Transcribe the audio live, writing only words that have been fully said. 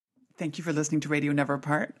Thank you for listening to Radio Never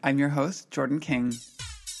Apart. I'm your host, Jordan King.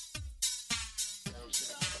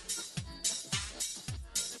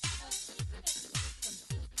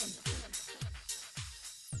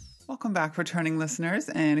 Welcome back, returning listeners.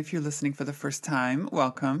 And if you're listening for the first time,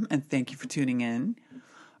 welcome and thank you for tuning in.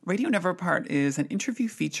 Radio Never Apart is an interview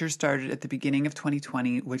feature started at the beginning of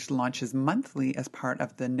 2020, which launches monthly as part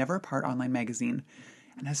of the Never Apart online magazine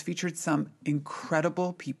and has featured some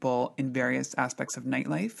incredible people in various aspects of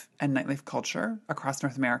nightlife and nightlife culture across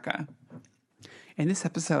North America. In this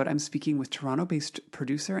episode, I'm speaking with Toronto-based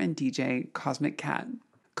producer and DJ Cosmic Cat.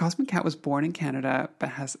 Cosmic Cat was born in Canada, but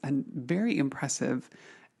has a very impressive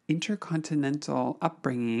intercontinental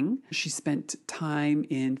upbringing. She spent time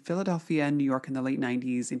in Philadelphia and New York in the late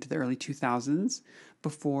 90s into the early 2000s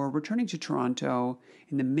before returning to Toronto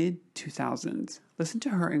in the mid-2000s. Listen to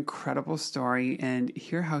her incredible story and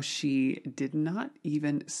hear how she did not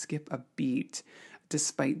even skip a beat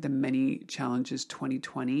despite the many challenges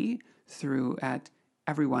 2020 threw at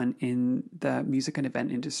everyone in the music and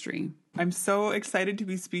event industry. I'm so excited to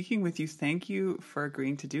be speaking with you. Thank you for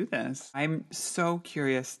agreeing to do this. I'm so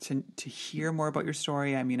curious to hear more about your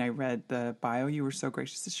story. I mean, I read the bio you were so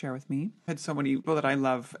gracious to share with me. I had so many people that I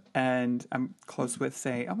love and I'm close with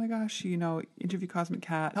say, oh my gosh, interview Cosmic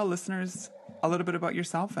Cat. Tell listeners a little bit about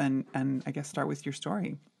yourself and I guess start with your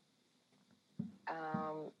story.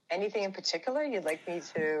 Anything in particular you'd like me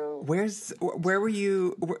to... Where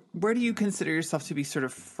do you consider yourself to be sort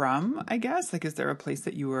of from, I guess? Like, is there a place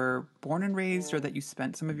that you were born and raised or that you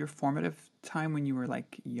spent some of your formative time when you were,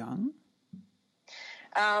 like, young?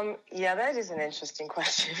 Yeah, that is an interesting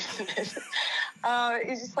question, isn't it?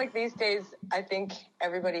 It's just like these days, I think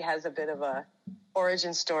everybody has a bit of a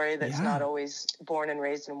origin story that's not always born and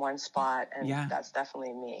raised in one spot, and that's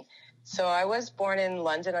definitely me. So I was born in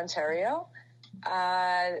London, Ontario,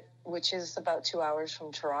 which is about 2 hours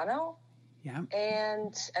from Toronto. Yeah.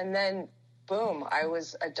 And then, boom, I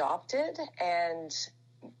was adopted and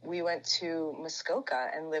we went to Muskoka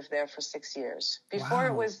and lived there for 6 years. Before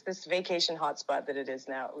it was this vacation hotspot that it is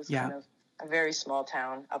now. It was kind of a very small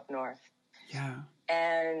town up north. Yeah.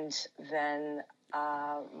 And then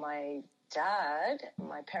my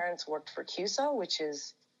parents worked for CUSO, which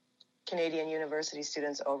is Canadian University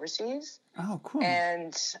Students Overseas. Oh, cool.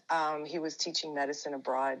 And he was teaching medicine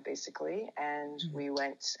abroad, basically. And we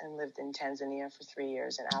went and lived in Tanzania for 3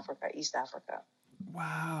 years in Africa, East Africa.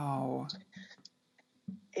 Wow.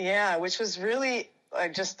 Yeah, which was really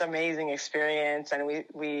just amazing experience. And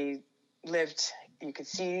we lived, you could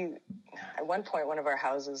see, at one point, one of our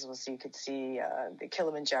houses was, you could see the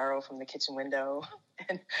Kilimanjaro from the kitchen window.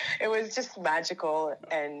 And it was just magical.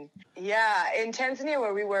 And yeah, in Tanzania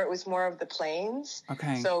where we were, it was more of the plains.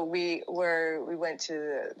 Okay. So we went to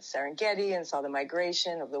the Serengeti and saw the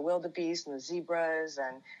migration of the wildebeest and the zebras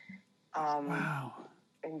and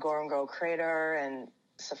Ngorongoro Crater and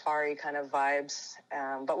safari kind of vibes.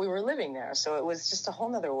 But we were living there. So it was just a whole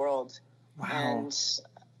nother world. Wow. And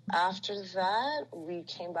after that, we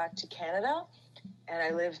came back to Canada and I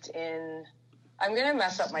lived in... I'm going to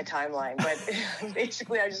mess up my timeline, but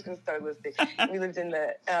basically I'm just going to start listing. We lived in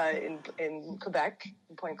in Quebec,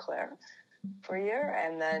 in Pointe-Claire for a year,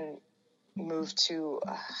 and then moved to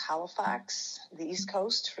Halifax, the East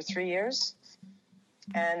Coast, for 3 years,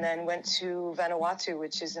 and then went to Vanuatu,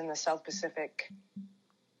 which is in the South Pacific,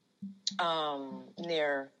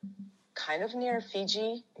 near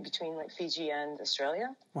Fiji, between like Fiji and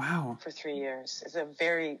Australia. Wow. For 3 years. It's a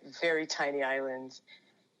very, very tiny island.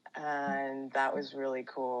 And that was really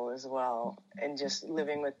cool as well. And just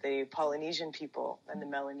living with the Polynesian people and the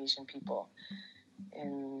Melanesian people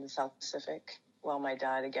in the South Pacific while my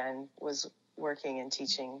dad, again, was working and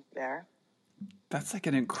teaching there. That's like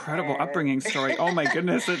an incredible upbringing story. Oh my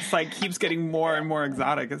goodness. It's like keeps getting more and more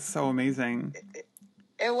exotic. It's so amazing.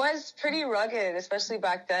 It was pretty rugged, especially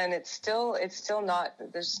back then. It's still not.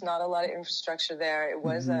 There's not a lot of infrastructure there. It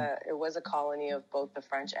was a colony of both the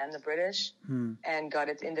French and the British, and got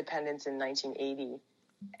its independence in 1980.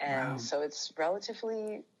 And so it's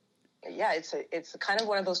relatively, it's kind of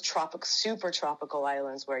one of those super tropical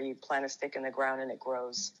islands where you plant a stick in the ground and it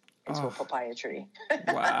grows into a papaya tree.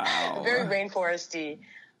 Wow. Very rainforesty.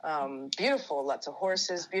 Beautiful, lots of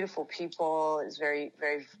horses, beautiful people. It's very,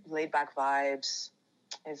 very laid back vibes.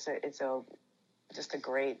 It's just a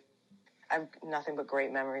great, I have nothing but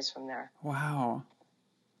great memories from there. Wow.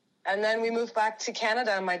 And then we moved back to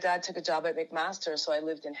Canada and my dad took a job at McMaster. So I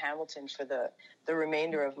lived in Hamilton for the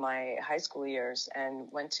remainder of my high school years and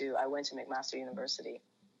I went to McMaster University.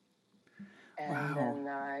 And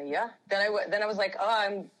then I was like,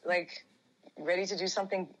 I'm like ready to do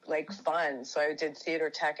something like fun. So I did theater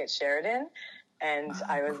tech at Sheridan And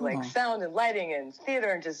I was like sound and lighting and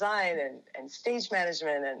theater and design and stage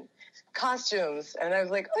management and costumes. And I was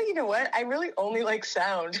like, oh, you know what? I really only like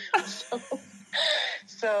sound.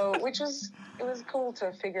 So it was cool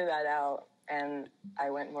to figure that out. And I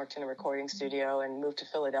went and worked in a recording studio and moved to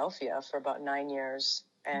Philadelphia for about 9 years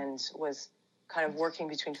and was kind of working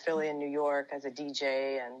between Philly and New York as a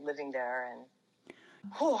DJ and living there. And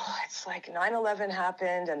it's like 9/11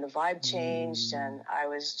 happened and the vibe changed. And I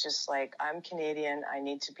was just like, I'm Canadian. I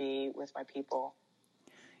need to be with my people.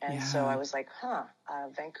 And so I was like,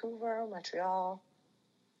 Vancouver, Montreal.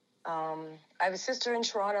 I have a sister in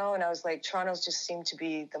Toronto, and I was like, Toronto's just seemed to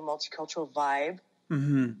be the multicultural vibe.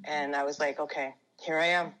 Mm-hmm. And I was like, okay, here I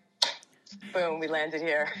am. Boom, we landed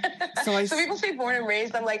here. So people say born and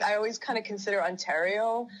raised. I'm like, I always kind of consider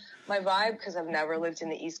Ontario my vibe because I've never lived in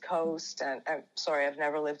the East Coast. And I've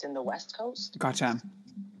never lived in the West Coast. Gotcha.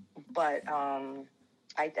 But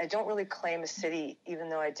I don't really claim a city, even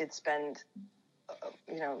though I did spend,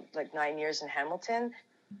 like 9 years in Hamilton.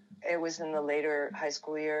 It was in the later high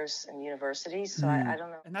school years and university, so I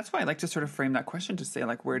don't know. And that's why I like to sort of frame that question to say,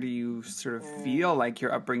 like, where do you sort of feel like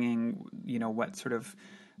your upbringing, what sort of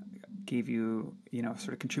gave you,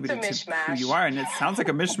 sort of contributed to who you are? And it sounds like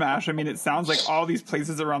a mishmash. I mean, it sounds like all these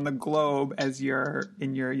places around the globe as you're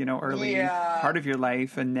in your, early part of your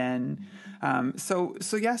life. And then, so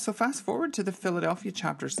fast forward to the Philadelphia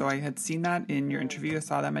chapter. So I had seen that in your interview. I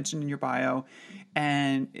saw that mentioned in your bio.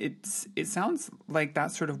 And it sounds like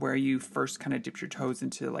that's sort of where you first kind of dipped your toes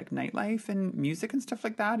into like nightlife and music and stuff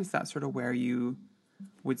like that. Is that sort of where you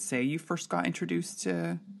would say you first got introduced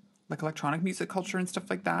to like electronic music culture and stuff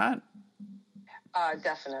like that?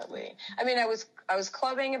 Definitely. I mean, I was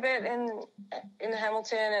clubbing a bit in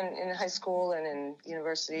Hamilton and in high school and in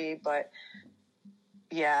university, but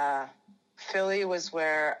yeah, Philly was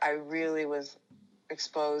where I really was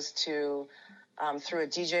exposed to. Through a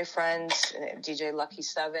DJ friend, DJ Lucky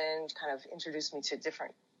 7, kind of introduced me to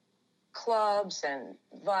different clubs and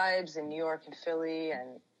vibes in New York and Philly.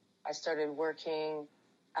 And I started working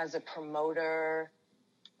as a promoter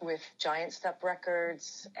with Giant Step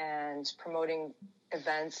Records and promoting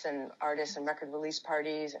events and artists and record release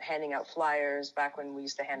parties and handing out flyers back when we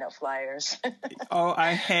used to hand out flyers.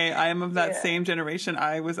 I am of that same generation.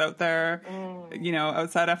 I was out there,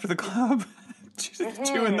 outside after the club. 2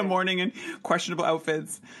 a.m. in questionable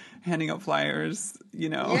outfits, handing out flyers,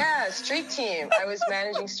 Yeah, street team. I was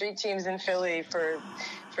managing street teams in Philly for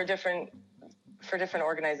different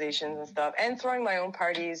organizations and stuff, and throwing my own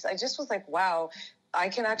parties. I just was like, wow, I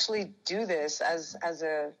can actually do this as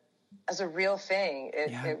a real thing.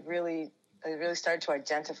 It really started to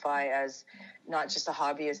identify as not just a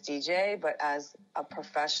hobbyist DJ, but as a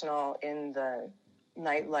professional in the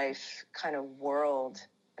nightlife kind of world.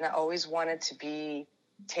 And I always wanted to be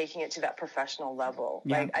taking it to that professional level.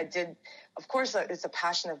 Yeah. Like I did, of course, it's a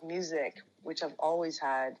passion of music, which I've always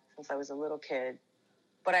had since I was a little kid.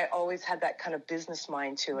 But I always had that kind of business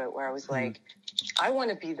mind to it where I was like, I want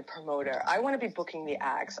to be the promoter. I want to be booking the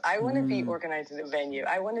acts. I want to be organizing the venue.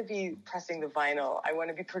 I want to be pressing the vinyl. I want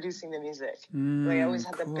to be producing the music. I always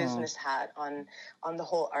had the business hat on the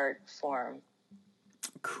whole art form.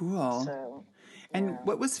 Cool. So... And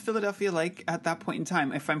what was Philadelphia like at that point in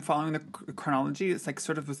time? If I'm following the chronology, it's like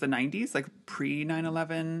sort of was the 90s, like pre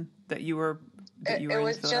 9/11 that you were it in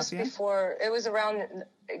was Philadelphia? Just before. It was around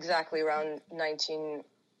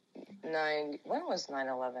 1990. When was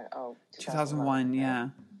 9/11? Oh, 2001. Yeah.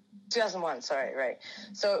 2001. Sorry, right.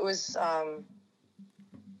 So it was,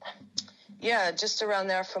 just around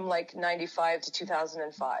there from like 95 to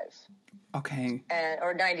 2005. Okay.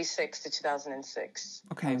 Or 96 to 2006.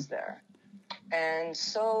 Okay. I was there. And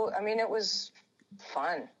so, I mean, it was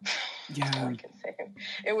fun. Yeah. That's all I can say.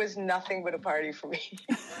 It was nothing but a party for me.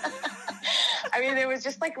 I mean, there was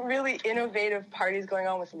just like really innovative parties going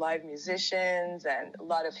on with live musicians and a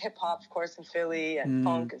lot of hip hop, of course, in Philly, and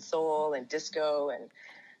funk and soul and disco. And,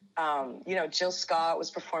 Jill Scott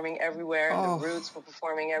was performing everywhere. And the Roots were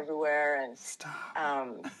performing everywhere. And,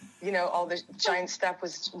 all the Giant Step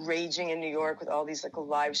was raging in New York with all these like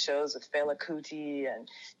live shows with Fela Kuti and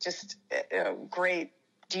just great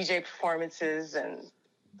DJ performances and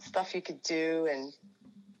stuff you could do. And,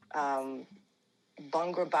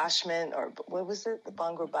 Bhangra Bashment, or what was it? The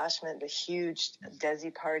Bhangra Bashment, the huge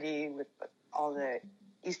Desi party with all the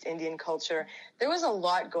East Indian culture. There was a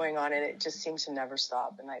lot going on, and it just seemed to never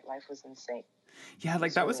stop. The nightlife was insane. Yeah,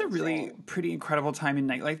 like that was a really pretty incredible time in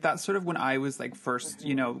nightlife. That's sort of when I was like first,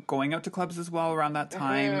 going out to clubs as well around that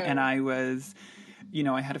time. And I was,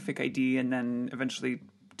 I had a fake ID and then eventually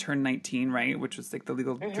turned 19, right? Which was like the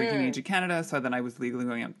legal drinking age in Canada. So then I was legally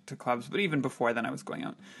going out to clubs. But even before then, I was going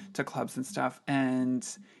out to clubs and stuff. And,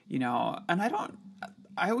 you know, and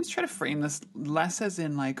I always try to frame this less as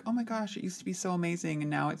in like, oh my gosh, it used to be so amazing and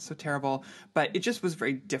now it's so terrible. But it just was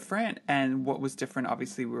very different. And what was different,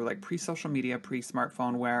 obviously, we were like pre-social media,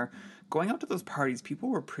 pre-smartphone, where going out to those parties, people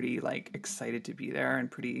were pretty like excited to be there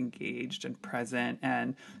and pretty engaged and present.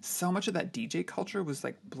 And so much of that DJ culture was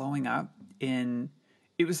like blowing up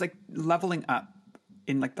it was like leveling up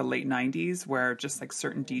in like the late 90s, where just like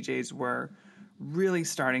certain DJs were really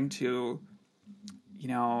starting to, you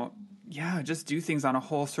know, just do things on a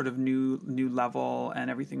whole sort of new level, and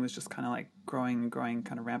everything was just kind of like growing,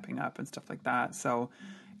 kind of ramping up and stuff like that. So,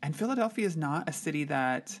 and Philadelphia is not a city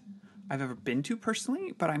that I've ever been to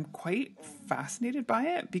personally, but I'm quite fascinated by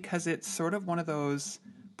it because it's sort of one of those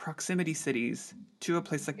proximity cities to a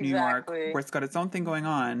place like New York, where it's got its own thing going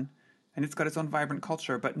on and it's got its own vibrant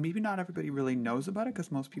culture, but maybe not everybody really knows about it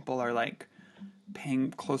because most people are like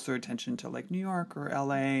paying closer attention to like New York or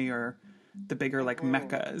LA or the bigger like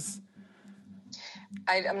meccas.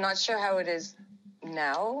 I'm not sure how it is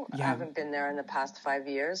now. I haven't been there in the past 5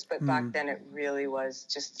 years, but back then it really was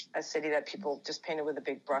just a city that people just painted with a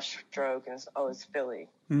big brush stroke and it's Philly.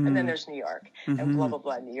 And then there's New York and blah, blah,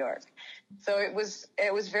 blah, New York. So it was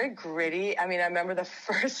very gritty. I mean, I remember the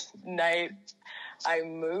first night I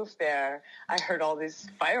moved there, I heard all these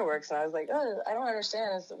fireworks and I was like, oh, I don't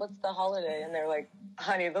understand. What's the holiday? And they're like,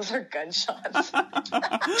 honey, those are gunshots.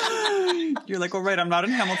 You're like, oh, right, I'm not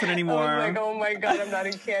in Hamilton anymore. I was like, oh my God, I'm not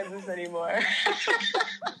in Kansas anymore.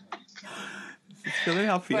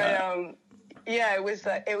 Philadelphia.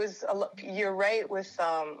 But, it was, you're right with,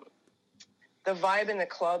 the vibe in the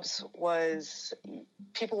clubs was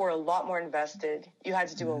people were a lot more invested. You had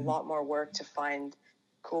to do a lot more work to find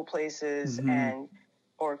cool places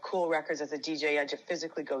or cool records as a DJ. I had to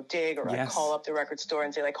physically go dig or like call up the record store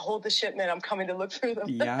and say like, hold the shipment, I'm coming to look through them.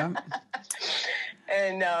 Yeah.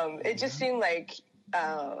 And it just seemed like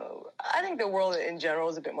I think the world in general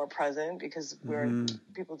is a bit more present because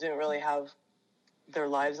people didn't really have their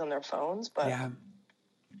lives on their phones, but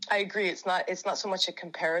I agree. It's not so much a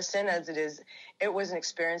comparison as it was an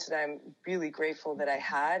experience that I'm really grateful that I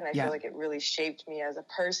had. And I feel like it really shaped me as a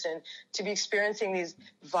person to be experiencing these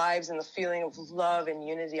vibes and the feeling of love and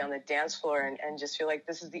unity on the dance floor and just feel like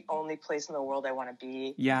this is the only place in the world I want to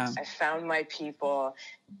be. Yeah. I found my people.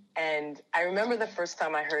 And I remember the first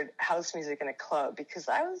time I heard house music in a club because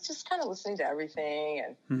I was just kind of listening to everything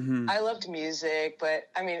and I loved music, but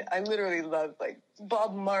I mean, I literally loved like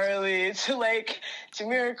Bob Marley to like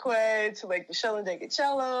Jamiroquai to like Michelle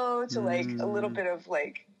Ndegeocello to like a little bit of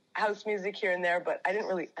like house music here and there, but I didn't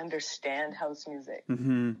really understand house music.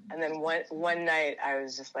 And then one night I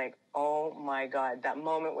was just like, oh my God, that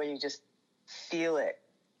moment where you just feel it.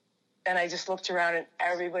 And I just looked around and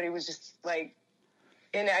everybody was just like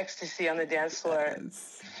in ecstasy on the dance floor,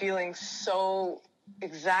 feeling so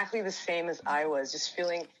exactly the same as I was, just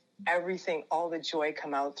feeling everything, all the joy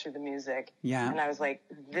come out through the music. Yeah. And I was like,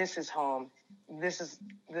 this is home. This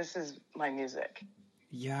is my music.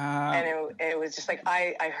 Yeah. And it was just like,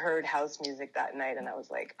 I heard house music that night and I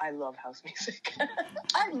was like, I love house music.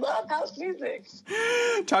 I love house music.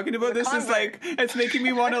 Talking about this is like, it's making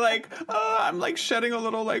me want to like, I'm like shedding a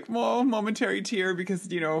little like momentary tear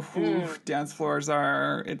because, you know, dance floors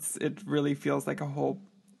are, it really feels like a whole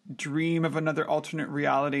dream of another alternate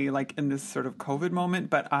reality, like in this sort of COVID moment.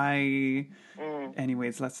 But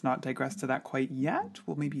anyways, let's not digress to that quite yet.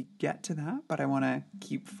 We'll maybe get to that, but I want to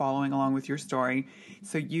keep following along with your story.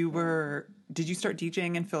 So did you start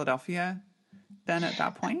DJing in Philadelphia then at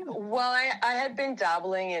that point? Well, I had been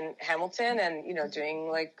dabbling in Hamilton and, you know, doing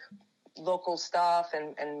like local stuff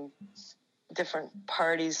and different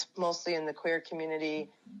parties, mostly in the queer community.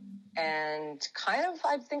 And kind of,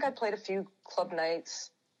 I think I played a few club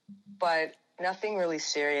nights, but nothing really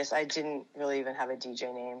serious. I didn't really even have a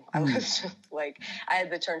DJ name. I was just like, I had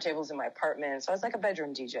the turntables in my apartment. So I was like a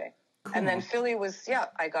bedroom DJ. Cool. And then Philly was,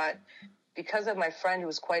 because of my friend who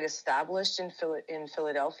was quite established in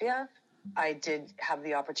Philadelphia, I did have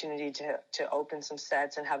the opportunity to open some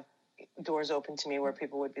sets and have doors open to me where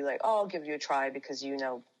people would be like, oh, I'll give you a try because you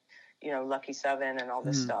know, Lucky 7 and all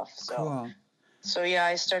this stuff. So, cool. So yeah,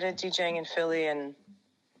 I started DJing in Philly and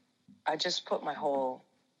I just put my whole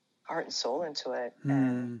heart and soul into it.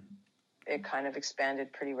 And it kind of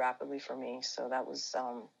expanded pretty rapidly for me. So that was,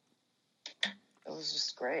 it was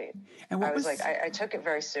just great. And I was like, I took it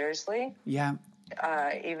very seriously. Yeah.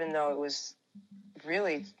 Even though it was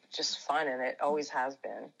really just fun and it always has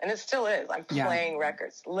been. And it still is. I'm playing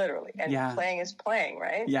records, literally. And playing is playing,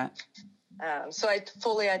 right? Yeah. So I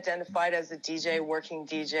fully identified as a DJ, working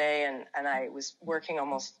DJ, and I was working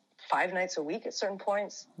almost 5 nights a week at certain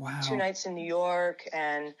points. Wow. 2 nights in New York,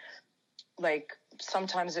 and like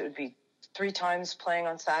sometimes it would be 3 times playing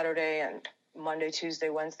on Saturday and Monday, Tuesday,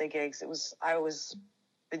 Wednesday gigs. I was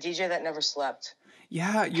the DJ that never slept.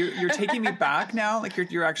 Yeah, you're taking me back now. Like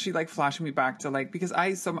you're actually like flashing me back to like, because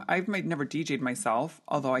I've never DJ'd myself,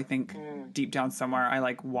 although I think deep down somewhere I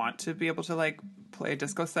like want to be able to like play a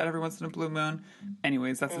disco set every once in a blue moon.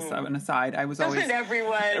 Anyways, that's an aside. I was Doesn't always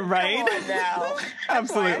everyone right. Come on now.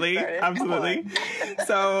 absolutely.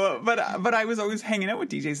 So, but I was always hanging out with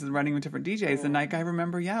DJs and running with different DJs, and like I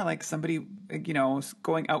remember, like somebody,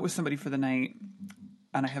 going out with somebody for the night.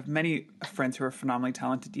 And I have many friends who are phenomenally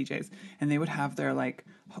talented DJs, and they would have their like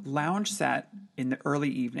lounge set in the early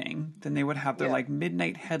evening. Then they would have their like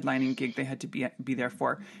midnight headlining gig they had to be there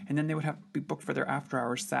for, and then they would have to be booked for their after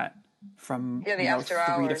hours set from 3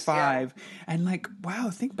 to 5. And like, wow,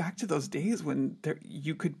 think back to those days when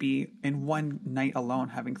you could be in one night alone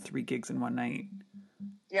having 3 gigs in one night.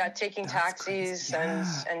 Yeah, taking taxis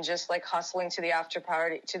and just like hustling to the after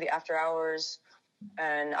hours.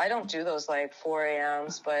 And I don't do those like 4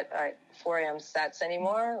 a.m.s, 4 a.m. sets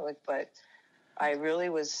anymore. Like, but I really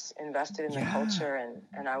was invested in the culture,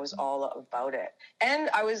 and I was all about it. And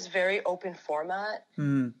I was very open format.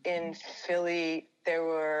 In Philly.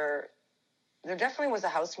 There definitely was a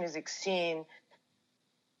house music scene,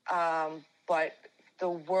 but the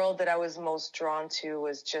world that I was most drawn to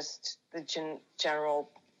was just the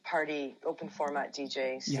general party open format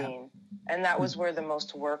DJ scene. And that was where the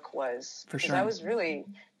most work was. For sure. I was really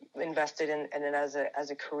invested in it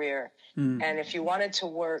as a career. And if you wanted to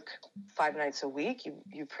work 5 nights a week,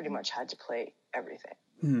 you pretty much had to play everything.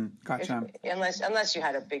 Gotcha. Unless you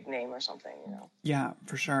had a big name or something, Yeah,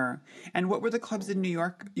 for sure. And what were the clubs in New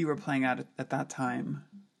York you were playing at that time?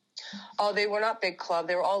 Oh, they were not big club.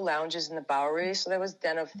 They were all lounges in the Bowery. So there was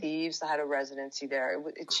Den of Thieves that had a residency there.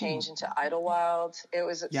 It changed into Idlewild. It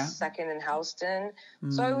was second in Houston.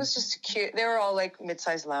 So it was just cute. They were all like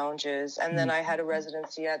mid-sized lounges. And then I had a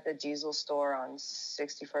residency at the Diesel store on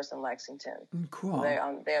 61st and Lexington. Cool.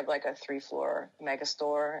 So they have like a 3-floor mega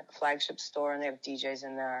store, flagship store, and they have DJs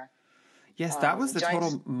in there. Yes, that was the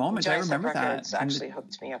total moment. I remember that. Records actually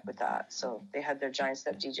hooked me up with that. So they had their Giant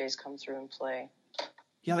Step DJs come through and play.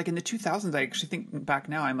 Yeah, like in the 2000s, I actually think back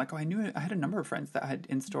now, I'm like, I had a number of friends that had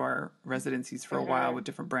in-store residencies for a while with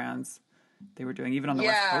different brands they were doing, even on the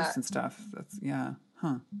West Coast and stuff.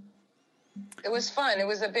 It was fun. It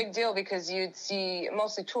was a big deal because you'd see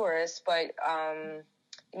mostly tourists, but,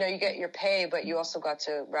 you get your pay, but you also got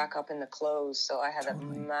to rack up in the clothes. So I had a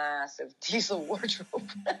massive Diesel wardrobe.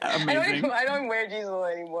 Amazing. I don't wear Diesel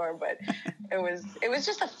anymore, but it was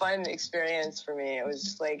just a fun experience for me. It was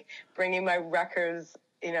just like bringing my records,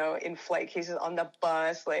 in flight cases on the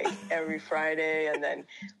bus, like every Friday, and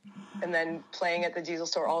then playing at the Diesel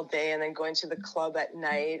store all day, and then going to the club at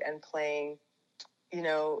night and playing, in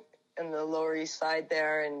the Lower East Side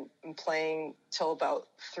there, and playing till about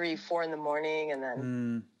 3-4 in the morning, and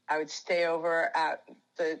then I would stay over at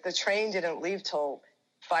the train didn't leave till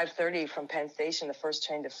 5:30 from Penn Station, the first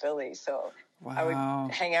train to Philly. So I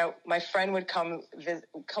would hang out. My friend would come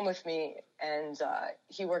with me, and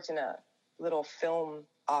he worked in a little film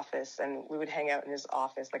office, and we would hang out in his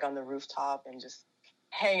office, like on the rooftop, and just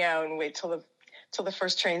hang out and wait till the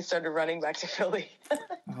first train started running back to Philly.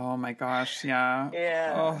 Oh my gosh, yeah.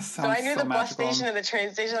 Yeah. Oh, so I knew the bus station and the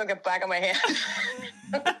train station like the back of my hand.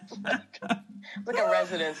 It's like a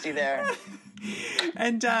residency there.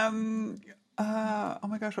 And oh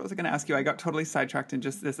my gosh, what was I going to ask you? I got totally sidetracked in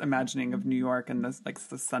just this imagining of New York and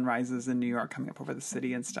the sunrises in New York coming up over the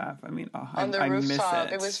city and stuff. I mean, on the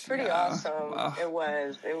rooftop, it was pretty awesome. Oh. It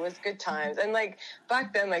was good times. And like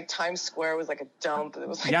back then, like Times Square was like a dump. It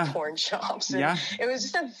was like porn shops. And it was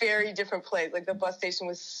just a very different place. Like the bus station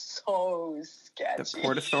was so sketchy. The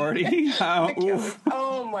Port Authority.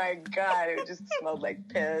 Oh my God, it just smelled like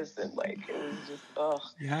piss, and like it was just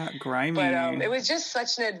yeah, grimy. But it was just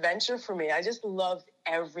such an adventure for me. I just loved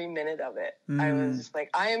every minute of it. I was just like,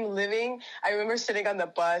 I am living. I remember sitting on the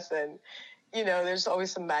bus, and there's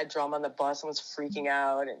always some mad drama on the bus. Someone's freaking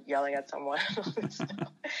out and yelling at someone and all this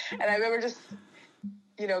stuff. And I remember just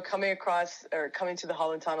coming to the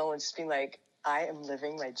Holland Tunnel and just being like, I am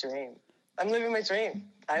living my dream. I'm living my dream.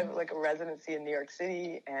 I have like a residency in New York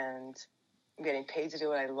City, and I'm getting paid to do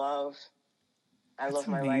what I love. I love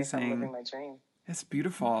my life. I'm living my dream. It's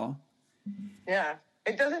beautiful. Yeah.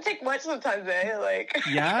 It doesn't take much sometimes, eh? Like,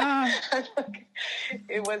 yeah.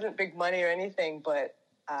 It wasn't big money or anything, but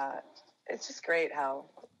it's just great how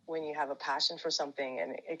when you have a passion for something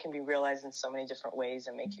and it can be realized in so many different ways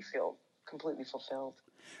and make you feel completely fulfilled.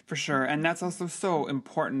 For sure. And that's also so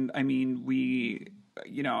important. I mean,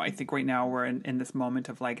 I think right now we're in this moment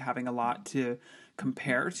of like having a lot to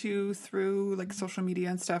compare to through like social media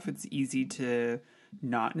and stuff. It's easy to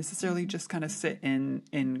not necessarily just kind of sit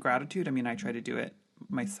in gratitude. I mean, I try to do it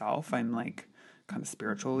myself. I'm like kind of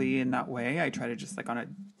spiritually in that way. I try to just like on a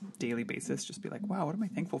daily basis just be like, wow, what am I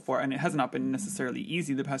thankful for? And it has not been necessarily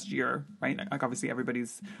easy the past year, right? Like obviously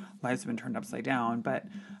everybody's lives have been turned upside down, but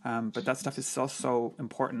that stuff is still so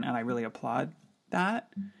important, and I really applaud that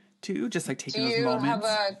too. Just like taking those moments. Do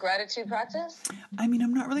you have a gratitude practice? I mean,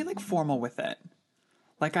 I'm not really like formal with it.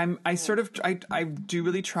 Like I do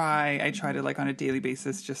really try. I try to like on a daily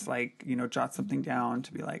basis, just like, jot something down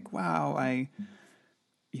to be like, wow,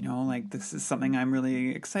 like this is something I'm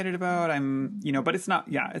really excited about. But it's not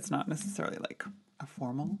necessarily like a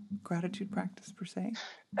formal gratitude practice per se.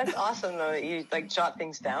 That's awesome though, that you like jot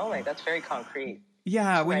things down. Like that's very concrete.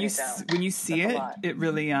 Yeah. When you see it, it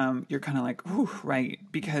really, you're kind of like, ooh, right.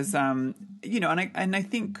 Because, and I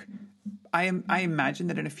think I imagine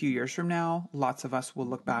that in a few years from now, lots of us will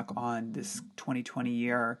look back on this 2020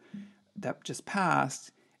 year that just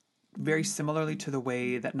passed very similarly to the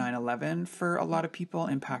way that 9/11 for a lot of people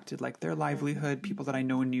impacted like their livelihood. People that I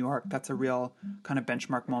know in New York, that's a real kind of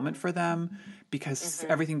benchmark moment for them because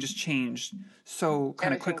everything just changed so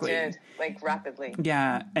kind of quickly. Did, like rapidly.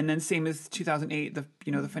 Yeah. And then same as 2008, the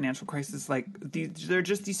financial crisis, like they're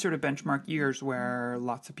just these sort of benchmark years where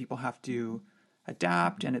lots of people have to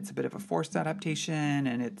adapt, and it's a bit of a forced adaptation,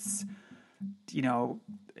 and it's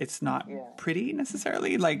not pretty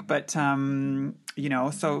necessarily, like, but so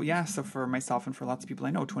for myself and for lots of people I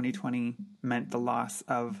know, 2020 meant the loss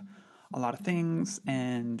of a lot of things,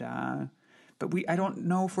 and but I don't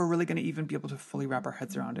know if we're really going to even be able to fully wrap our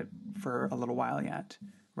heads around it for a little while yet,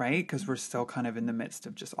 right? Because we're still kind of in the midst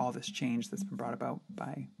of just all this change that's been brought about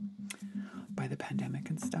by the pandemic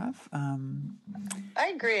and stuff. I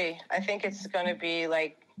agree. I think it's going to be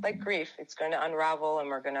like grief. It's going to unravel, and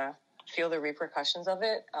we're going to feel the repercussions of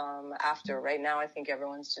it after. Right now, I think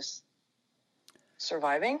everyone's just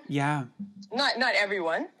surviving. Yeah. Not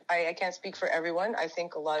everyone. I can't speak for everyone. I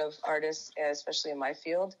think a lot of artists, especially in my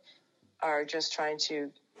field, are just trying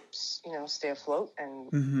to, stay afloat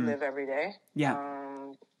and live every day. Yeah.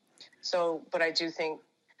 But I do think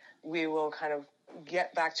we will kind of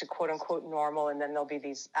get back to quote unquote normal, and then there'll be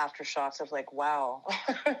these aftershocks of like, wow,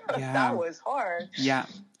 that was hard. Yeah.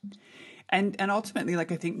 And ultimately,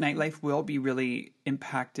 like, I think nightlife will be really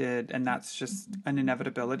impacted, and that's just an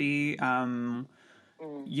inevitability,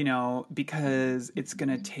 because it's going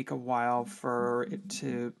to take a while for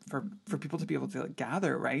people to be able to like,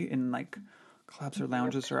 gather, right? In like clubs or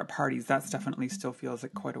lounges or at parties. That's definitely still feels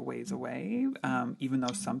like quite a ways away, even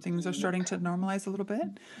though some things are starting to normalize a little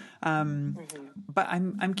bit. But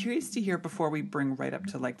I'm curious to hear, before we bring right up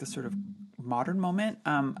to like the sort of modern moment,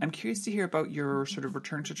 I'm curious to hear about your sort of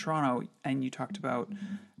return to Toronto, and you talked about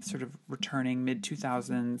sort of returning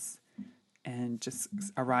mid-2000s and just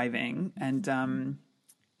arriving, and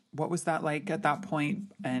what was that like at that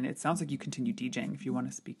point? And it sounds like you continue DJing, if you want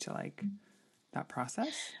to speak to like that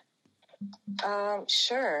process.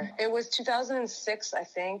 Sure. It was 2006, I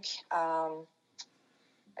think.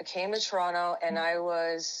 I came to Toronto, and I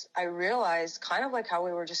realized, kind of like how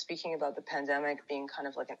we were just speaking about the pandemic being kind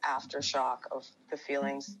of like an aftershock of the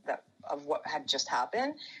feelings of what had just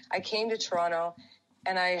happened. I came to Toronto,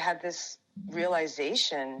 and I had this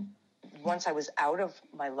realization once I was out of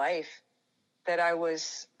my life, that I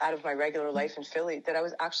was out of my regular life in Philly, that I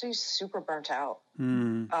was actually super burnt out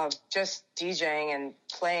of just DJing and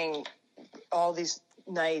playing all these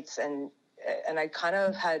nights, and I kind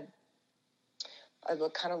of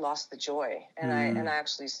lost the joy, and I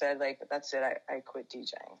actually said, like, that's it, I quit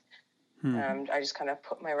DJing. I just kind of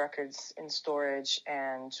put my records in storage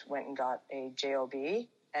and went and got a JOB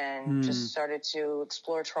and just started to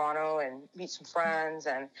explore Toronto and meet some friends,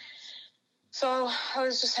 and so I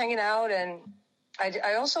was just hanging out, and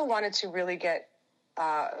I also wanted to really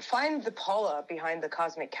find the Paula behind the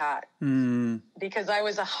Cosmic Cat, because I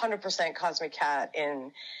was 100% Cosmic Cat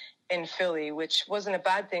in Philly, which wasn't a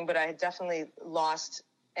bad thing, but I had definitely lost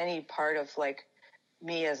any part of like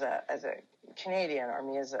me as a Canadian, or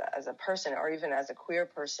me as a person, or even as a queer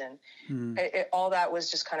person. All that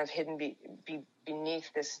was just kind of hidden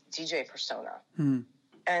beneath this DJ persona.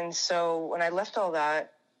 And so when I left all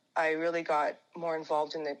that, I really got more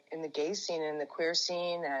involved in the gay scene and the queer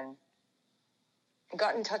scene, and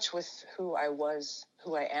got in touch with who I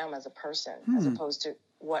am as a person, as opposed to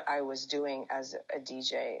what I was doing as a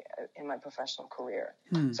DJ in my professional career.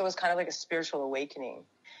 So it was kind of like a spiritual awakening.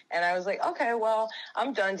 And I was like, okay, well,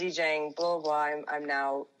 I'm done DJing, blah, blah, blah. I'm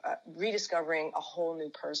now rediscovering a whole new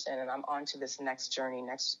person, and I'm on to this next journey,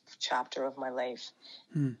 next chapter of my life.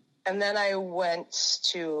 And then I went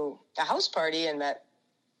to a house party and met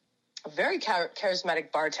a very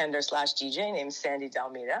charismatic bartender / DJ named Sandy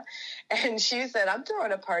Dalmeda. And she said, I'm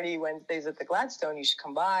throwing a party Wednesdays at the Gladstone. You should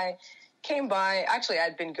come by. Came by. Actually,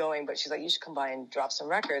 I'd been going, but she's like, you should come by and drop some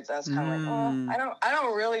records. I was kind of like, oh, I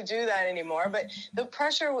don't really do that anymore. But the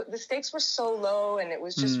pressure, the stakes were so low, and it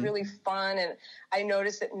was just really fun. And I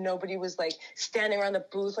noticed that nobody was like standing around the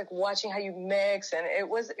booth, like watching how you mix. And it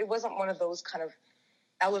wasn't one of those kind of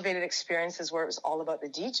elevated experiences where it was all about the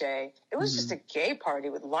DJ. It was just a gay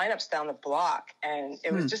party with lineups down the block, and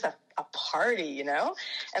it was just a party, you know?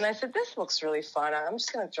 And I said, this looks really fun. I'm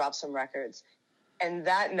just going to drop some records. And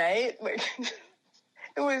that night, like,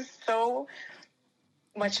 it was so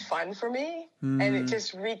much fun for me. And it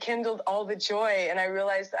just rekindled all the joy. And I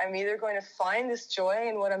realized I'm either going to find this joy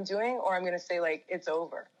in what I'm doing, or I'm going to say, like, it's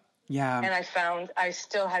over. Yeah. And I found I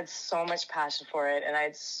still had so much passion for it. And I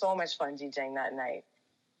had so much fun DJing that night.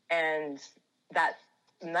 And that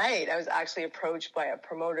night, I was actually approached by a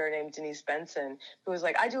promoter named Denise Benson, who was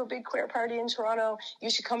like, I do a big queer party in Toronto. You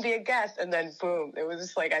should come be a guest. And then, boom, it was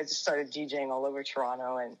just like I just started DJing all over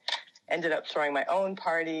Toronto and ended up throwing my own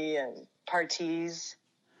party and parties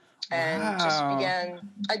and just began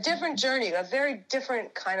a different journey, a very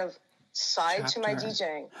different kind of side to my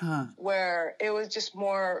DJing, where it was just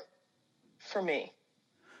more for me.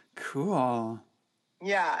 Cool.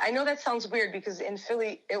 Yeah, I know that sounds weird because in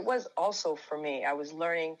Philly, it was also for me. I was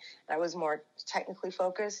learning, I was more technically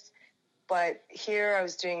focused, but here I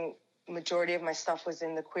was doing, majority of my stuff was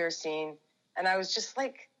in the queer scene, and I was just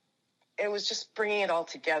like, it was just bringing it all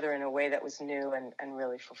together in a way that was new and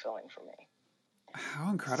really fulfilling for me. How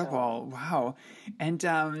incredible. So, wow.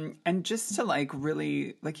 And just to like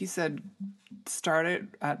really, like you said, start it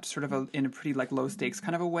at sort of in a pretty like low stakes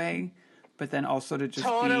kind of a way, but then also to just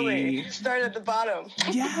start at the bottom.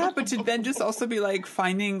 Yeah, but to then just also be like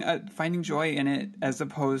finding joy in it, as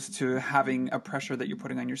opposed to having a pressure that you're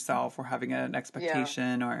putting on yourself or having an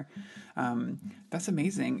expectation or that's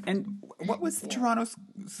amazing. And what was Toronto's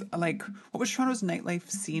nightlife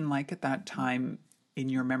scene like at that time in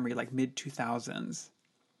your memory, like mid 2000s?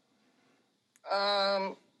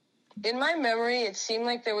 In my memory, it seemed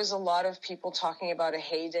like there was a lot of people talking about a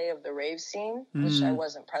heyday of the rave scene, which I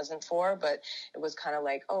wasn't present for, but it was kind of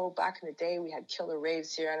like, oh, back in the day, we had killer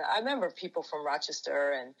raves here. And I remember people from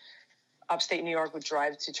Rochester and upstate New York would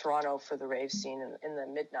drive to Toronto for the rave scene in the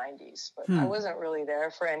mid-90s. But I wasn't really there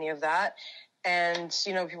for any of that. And,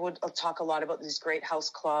 you know, people would talk a lot about these great house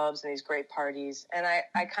clubs and these great parties. And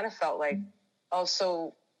I kind of felt like, oh,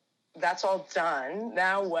 so that's all done.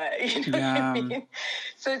 Now what? You know what I mean?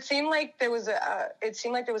 So it seemed like there was a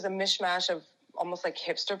mishmash of almost like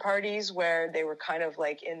hipster parties where they were kind of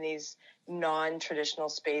like in these non-traditional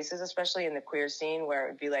spaces, especially in the queer scene, where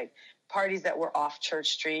it would be like parties that were off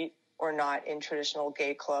Church Street or not in traditional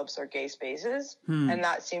gay clubs or gay spaces. And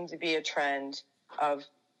that seemed to be a trend of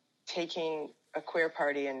taking a queer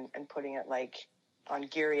party and putting it like on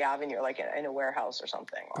Geary Avenue, or like in a warehouse or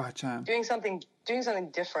something. Gotcha. Doing something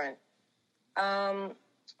different.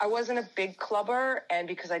 I wasn't a big clubber, and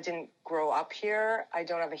because I didn't grow up here, I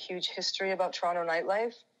don't have a huge history about Toronto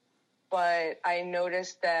nightlife, but I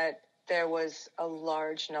noticed that there was a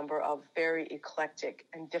large number of very eclectic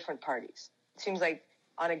and different parties. It seems like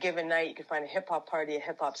on a given night, you could find a hip-hop party, a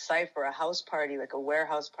hip-hop cypher, a house party, like a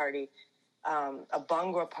warehouse party, a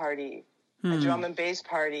Bhangra party, a drum and bass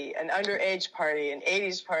party, an underage party, an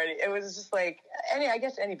 80s party. It was just like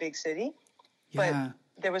any big city. Yeah.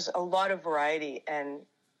 But there was a lot of variety, and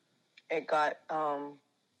it got,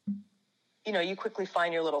 you quickly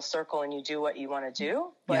find your little circle and you do what you want to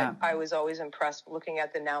do. But I was always impressed looking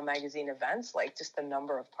at the Now Magazine events, like just the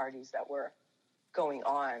number of parties that were going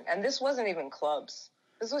on. And this wasn't even clubs.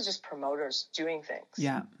 This was just promoters doing things.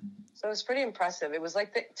 Yeah. So it was pretty impressive. It was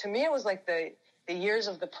like, to me, it was like the years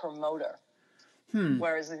of the promoter.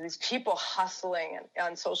 Whereas these people hustling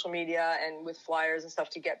on social media and with flyers and stuff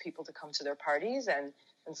to get people to come to their parties. And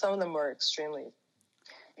some of them were extremely,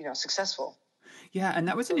 successful. Yeah, and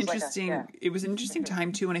that was it was an interesting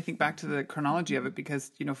time too when I think back to the chronology of it,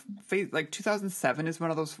 because, like 2007 is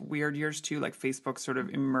one of those weird years too, like Facebook sort of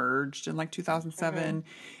emerged in like 2007.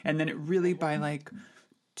 And then it really by like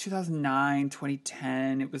 2009,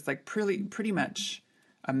 2010, it was like pretty much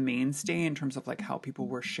a mainstay in terms of like how people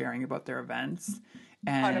were sharing about their events,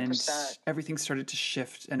 and 100%. Everything started to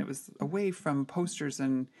shift, and it was away from posters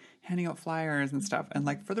and handing out flyers and stuff. And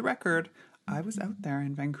like, for the record, I was out there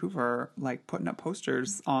in Vancouver, like putting up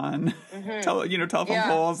posters on, telephone Yeah.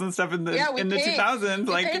 poles and stuff in the Yeah, we 2000s.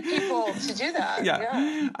 We Like paid people to do that.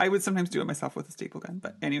 Yeah. I would sometimes do it myself with a staple gun,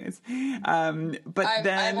 but anyways, but I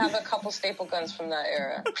then have a couple staple guns from that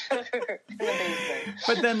era in the basement.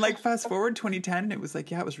 But then, like, fast forward 2010, it was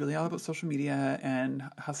like, it was really all about social media and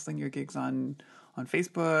hustling your gigs on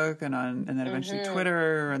Facebook and then eventually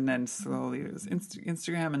Twitter, and then slowly it was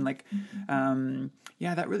Instagram, and like,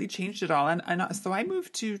 that really changed it all. And so I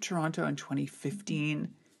moved to Toronto in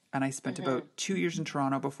 2015, and I spent about 2 years in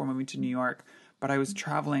Toronto before moving to New York. But I was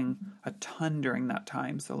traveling a ton during that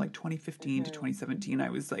time. So like 2015 to 2017, I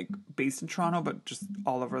was like based in Toronto, but just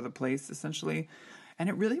all over the place essentially. And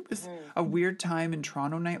it really was a weird time in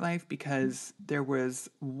Toronto nightlife because there was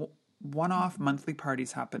one-off monthly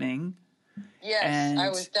parties happening. Yes, I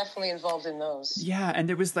was definitely involved in those. Yeah, and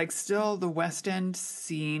there was like still the West End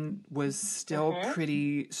scene was still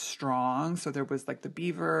pretty strong. So there was like the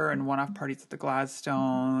Beaver and one-off parties at the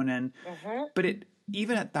Gladstone, and but it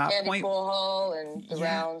even at that Candy point, Pool Hall and the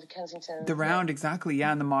Round, Kensington. the Round, exactly,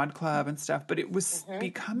 and the Mod Club and stuff. But it was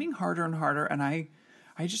becoming harder and harder, and I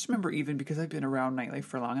just remember, even because I've been around nightlife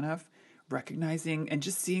for long enough, recognizing and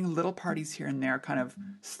just seeing little parties here and there kind of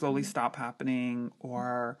slowly stop happening,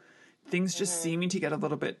 or things just seeming to get a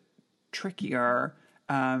little bit trickier.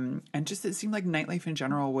 And just it seemed like nightlife in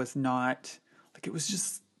general was not, like, it was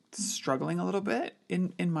just struggling a little bit,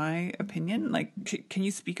 in my opinion. Like, can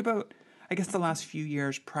you speak about, I guess, the last few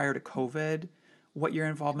years prior to COVID, what your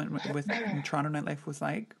involvement with Toronto nightlife was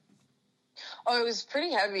like? Oh, it was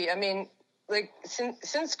pretty heavy. I mean, like,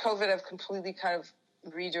 since COVID, I've completely kind of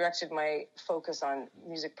redirected my focus on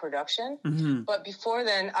music production. But before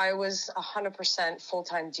then, I was 100%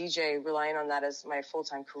 full-time DJ, relying on that as my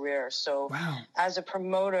full-time career. So as a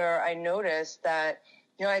promoter, I noticed that,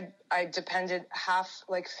 I depended half,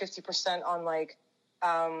 like 50% on like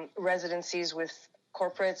residencies with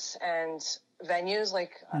corporates and venues.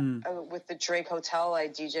 Like with the Drake Hotel, I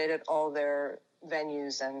DJ'd at all their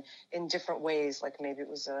venues, and in different ways. Like maybe it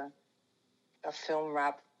was a film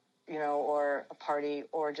wrap, or a party,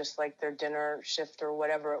 or just like their dinner shift or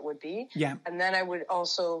whatever it would be. Yeah. And then I would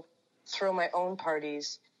also throw my own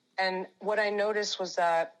parties. And what I noticed was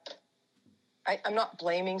that I'm not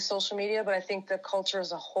blaming social media, but I think the culture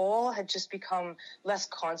as a whole had just become less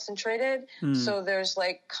concentrated. So there's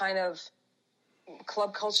like kind of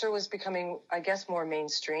club culture was becoming, I guess, more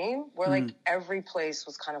mainstream, where like every place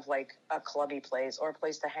was kind of like a clubby place, or a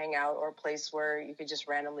place to hang out, or a place where you could just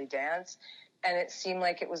randomly dance. And it seemed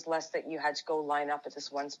like it was less that you had to go line up at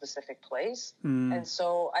this one specific place. And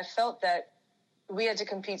so I felt that we had to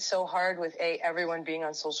compete so hard with everyone being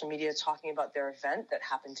on social media talking about their event that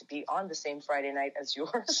happened to be on the same Friday night as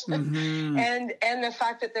yours. And the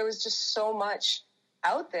fact that there was just so much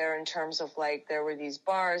out there in terms of like, there were these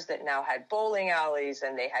bars that now had bowling alleys,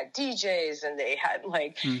 and they had DJs, and they had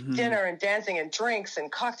like dinner and dancing and drinks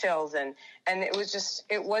and cocktails. And it was just,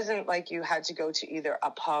 it wasn't like you had to go to either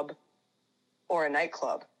a pub or a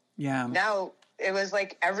nightclub. Yeah. Now it was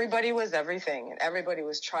like everybody was everything, and everybody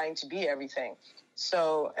was trying to be everything.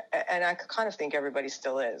 So, and I kind of think everybody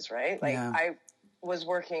still is, right? Like I was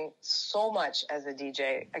working so much as a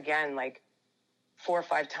DJ, again, like 4 or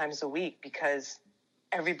 5 times a week, because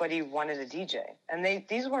everybody wanted a DJ, and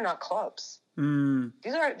these were not clubs.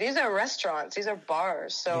 These are restaurants. These are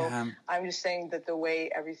bars. So I'm just saying that the way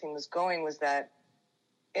everything was going was that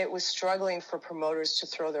it was struggling for promoters to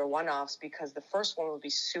throw their one-offs, because the first one would be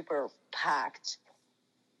super packed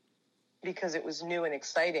because it was new and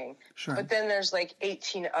exciting. Sure. But then there's like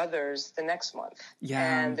 18 others the next month.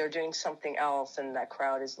 And they're doing something else, and that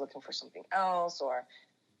crowd is looking for something else, or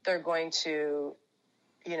they're going to,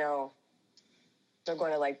 they're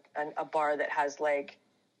going to like a bar that has like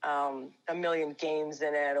a million games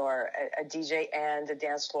in it, or a DJ and a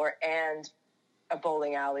dance floor and a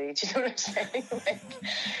bowling alley. Do you know what I'm saying?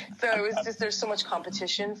 So it was just, there's so much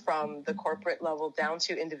competition from the corporate level down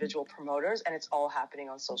to individual promoters, and it's all happening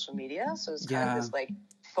on social media. So it's kind of this like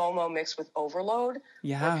FOMO mixed with overload,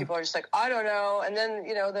 where people are just like, I don't know. And then,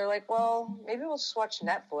 they're like, well, maybe we'll just watch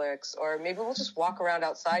Netflix, or maybe we'll just walk around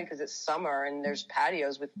outside because it's summer and there's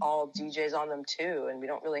patios with all DJs on them too. And we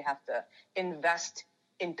don't really have to invest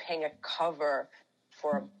in paying a cover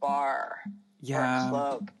for a bar. Or a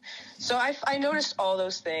club. So I noticed all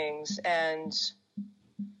those things, and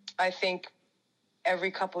I think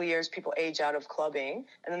every couple of years people age out of clubbing,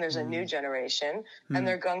 and then there's a new generation, and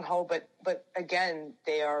they're gung-ho, but again,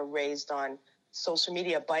 they are raised on social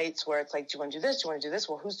media bites, where it's like, do you want to do this? Do you want to do this?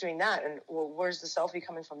 Well, who's doing that? And well, where's the selfie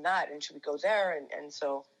coming from that? And should we go there? And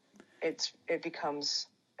so it becomes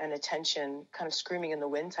an attention kind of screaming in the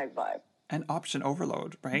wind type vibe. And option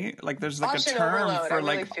overload, right? Like there's like Option a term overload. for I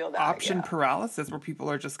really like feel that, option yeah. paralysis, where people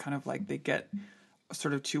are just kind of like they get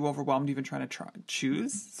sort of too overwhelmed even trying to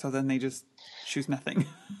choose, so then they just choose nothing.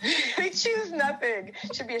 They choose nothing.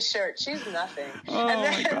 Should be a shirt. Choose nothing. Oh And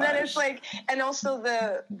then it's like, and also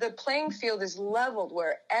the playing field is leveled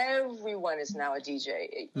where everyone is now a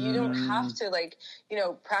DJ. You don't have to like,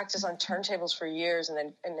 practice on turntables for years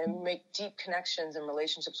and then make deep connections and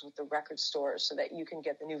relationships with the record stores so that you can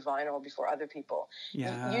get the new vinyl before other people.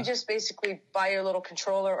 Yeah. You just basically buy your little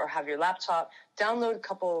controller or have your laptop, download a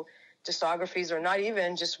couple discographies, or not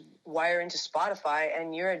even just wire into Spotify,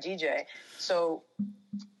 and you're a DJ. So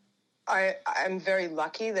I'm very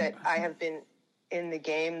lucky that I have been in the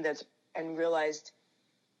game and realized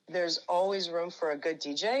there's always room for a good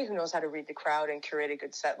DJ who knows how to read the crowd and curate a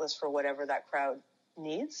good set list for whatever that crowd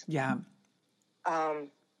needs. Yeah.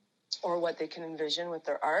 Or what they can envision with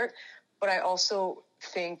their art. But I also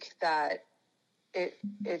think that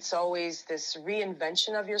it's always this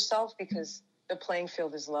reinvention of yourself, because the playing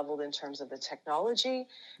field is leveled in terms of the technology,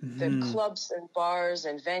 the clubs and bars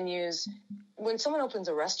and venues. When someone opens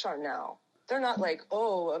a restaurant now, they're not like,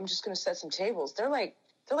 oh, I'm just going to set some tables. They're like,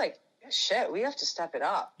 shit, we have to step it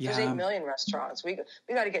up. Yeah. There's 8 million restaurants. We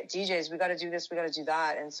got to get DJs. We got to do this. We got to do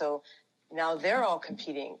that. And so now they're all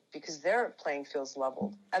competing because their playing field's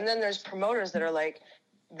leveled. And then there's promoters that are like,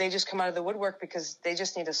 they just come out of the woodwork because they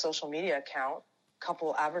just need a social media account,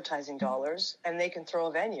 couple advertising dollars, and they can throw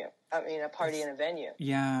a party in a venue.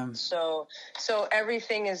 Yeah. So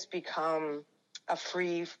everything has become a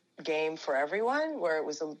free game for everyone, where it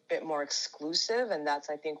was a bit more exclusive. And that's,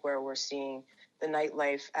 I think, where we're seeing the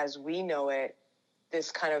nightlife as we know it,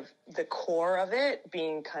 this kind of the core of it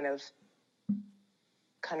being kind of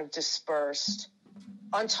dispersed.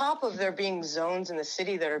 On top of there being zones in the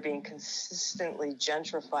city that are being consistently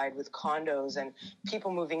gentrified with condos and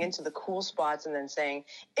people moving into the cool spots and then saying,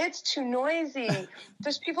 it's too noisy.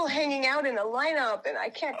 There's people hanging out in a lineup and I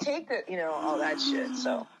can't take it, all that shit.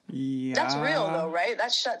 So yeah, that's real though, right?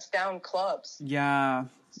 That shuts down clubs. Yeah.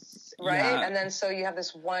 Right? Yeah. And then so you have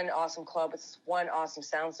this one awesome club, it's one awesome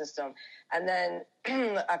sound system. And then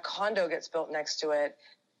a condo gets built next to it.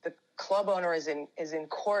 The club owner is in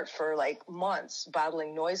court for like months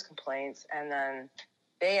battling noise complaints, and then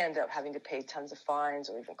they end up having to pay tons of fines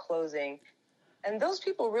or even closing. And those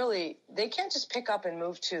people really, they can't just pick up and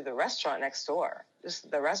move to the restaurant next door.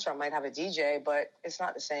 The restaurant might have a DJ, but it's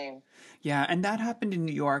not the same. Yeah, and that happened in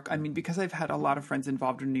New York. I mean, because I've had a lot of friends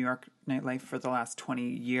involved in New York nightlife for the last 20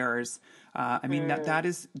 years.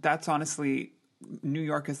 That's honestly, New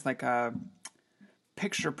York is like a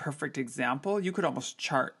picture perfect example. You could almost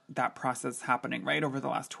chart that process happening right over the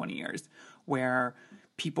last 20 years, where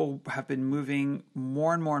people have been moving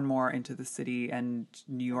more and more and more into the city, and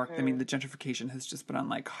New York. I mean, the gentrification has just been on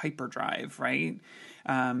like hyperdrive, right?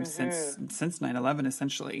 Since 9/11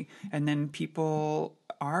 essentially. And then people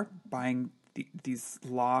are buying these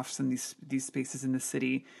lofts and these spaces in the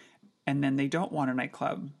city, and then they don't want a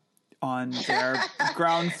nightclub on their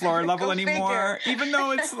ground floor level anymore, even though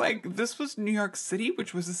it's like, this was New York City,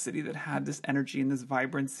 which was a city that had this energy and this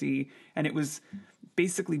vibrancy, and it was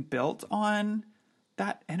basically built on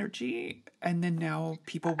that energy. And then now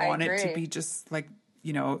people want it to be just like,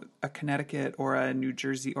 a Connecticut or a New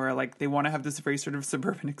Jersey, or like they want to have this very sort of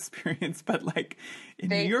suburban experience, but like in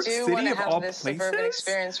New York City of all places, suburban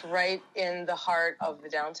experience right in the heart of the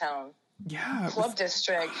downtown. Yeah, club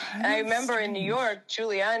district. And I remember in New York,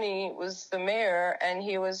 Giuliani was the mayor, and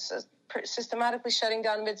he was systematically shutting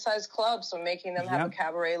down mid-sized clubs, so making them have a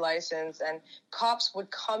cabaret license. And cops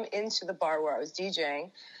would come into the bar where I was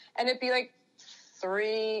DJing, and it'd be like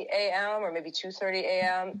 3 a.m. or maybe 2:30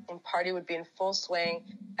 a.m. and party would be in full swing,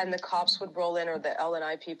 and the cops would roll in, or the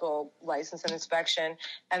L&I people, license and inspection,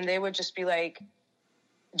 and they would just be like,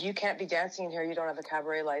 you can't be dancing in here, you don't have a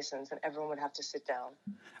cabaret license, and everyone would have to sit down.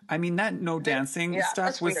 I mean, that no dancing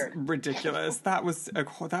stuff was weird. Ridiculous. That was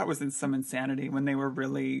in some insanity when they were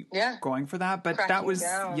really going for that. But cracking that was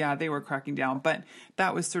down. They were cracking down. But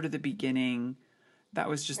that was sort of the beginning. That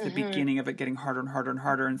was just the beginning of it getting harder and harder and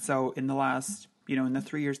harder. And so in the last, in the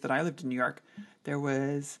 3 years that I lived in New York, there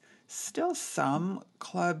was still some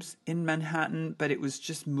clubs in Manhattan, but it was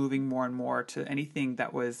just moving more and more to anything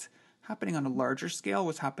that was happening on a larger scale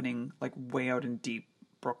was happening like way out in deep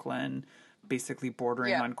Brooklyn, basically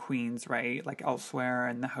bordering on Queens, right? Like Elsewhere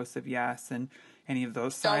and the House of Yes and any of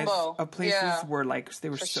those sides of places were like, they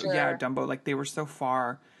were Dumbo, like they were so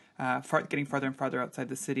far, getting farther and farther outside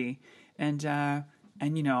the city. And I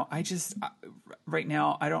just, right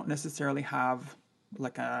now, I don't necessarily have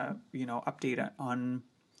like a, update on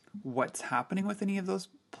what's happening with any of those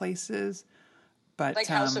places. But Like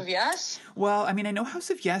House of Yes? well, I mean, I know House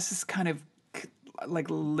of Yes is kind of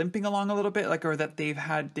like limping along a little bit, like, or that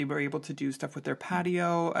they were able to do stuff with their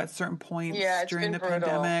patio at certain points Yeah, during been the brutal.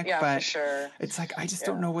 pandemic. Yeah, but for sure. it's like, I just Yeah.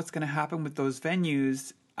 don't know what's going to happen with those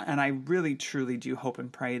venues. And I really, truly do hope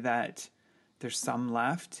and pray that there's some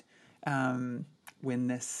left when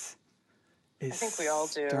this is I think we all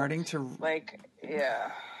do. starting to, like,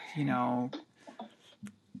 yeah. you know,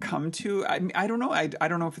 come to, I don't know. I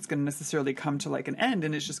don't know if it's going to necessarily come to like an end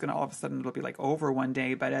and it's just going to all of a sudden it'll be like over one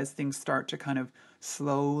day. But as things start to kind of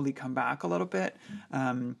slowly come back a little bit,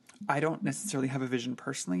 I don't necessarily have a vision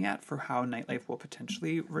personally yet for how nightlife will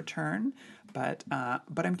potentially return. But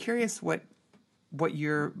I'm curious what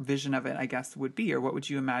your vision of it, I guess, would be, or what would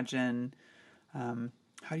you imagine?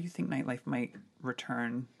 How do you think nightlife might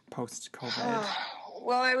return post-COVID?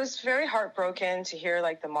 Well, I was very heartbroken to hear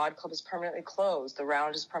like the Mod Club is permanently closed. The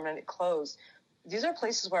Round is permanently closed. These are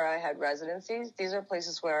places where I had residencies. These are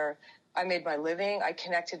places where I made my living. I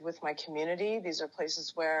connected with my community. These are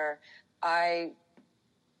places where I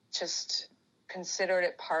just considered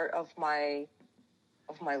it part of my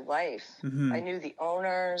life. Mm-hmm. I knew the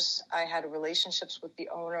owners. I had relationships with the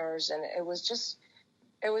owners, and it was just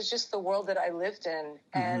the world that I lived in.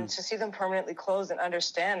 And to see them permanently closed and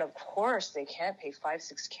understand, of course, they can't pay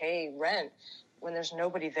 $5,000-$6,000 rent when there's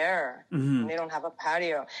nobody there and they don't have a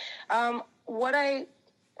patio.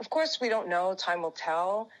 Of course, we don't know. Time will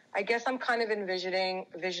tell. I guess I'm kind of envisioning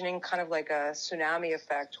kind of like a tsunami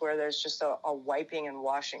effect where there's just a wiping and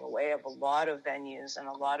washing away of a lot of venues and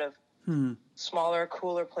a lot of smaller,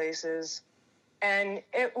 cooler places. And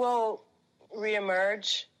it will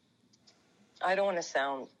reemerge. I don't want to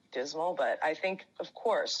sound dismal, but I think, of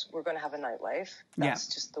course, we're going to have a nightlife. That's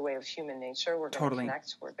just the way of human nature. We're going to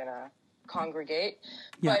connect. We're going to congregate.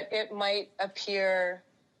 Yeah. But it might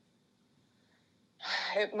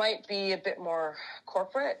be a bit more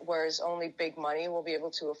corporate, whereas only big money will be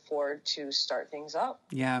able to afford to start things up.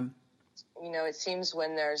 Yeah. You know, it seems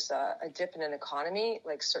when there's a dip in an economy,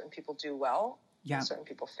 like certain people do well and certain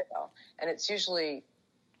people fail. And it's usually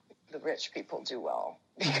the rich people do well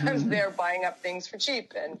because they're buying up things for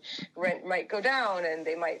cheap and rent might go down and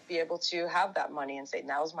they might be able to have that money and say,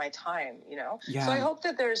 now's my time, you know? Yeah. So I hope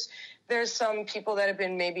that there's some people that have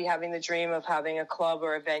been maybe having the dream of having a club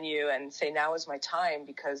or a venue and say, now is my time,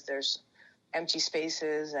 because there's empty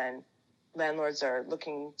spaces and landlords are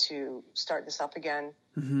looking to start this up again.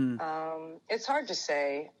 It's hard to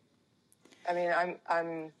say. I mean,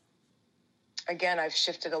 I've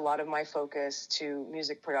shifted a lot of my focus to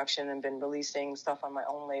music production and been releasing stuff on my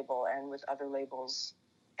own label and with other labels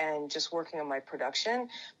and just working on my production.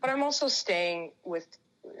 But I'm also staying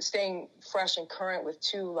fresh and current with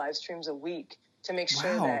 2 live streams a week to make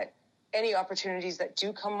sure that any opportunities that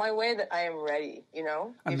do come my way, that I am ready, you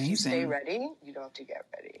know? Amazing. If you stay ready, you don't have to get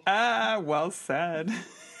ready. Well said.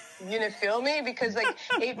 You know, feel me? Because like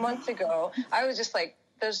 8 months ago, I was just like,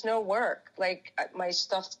 there's no work. Like my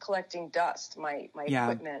stuff's collecting dust, my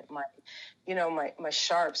equipment, my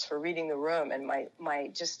sharps for reading the room, and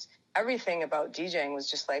my just everything about DJing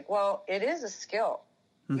was just like, well, it is a skill.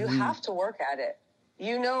 You have to work at it.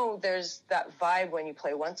 You know, there's that vibe when you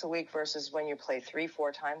play once a week versus when you play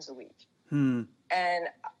 3-4 times a week. And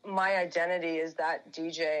my identity is that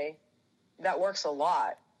DJ that works a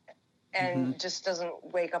lot and just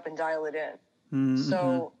doesn't wake up and dial it in.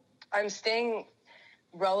 So I'm staying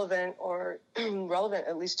relevant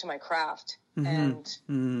at least to my craft and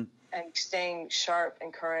staying sharp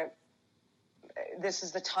and current. This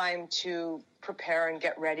is the time to prepare and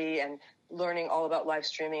get ready and learning all about live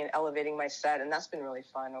streaming and elevating my set. And that's been really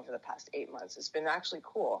fun over the past 8 months. It's been actually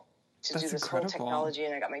cool to do this whole technology,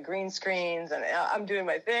 and I got my green screens and I'm doing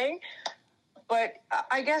my thing. But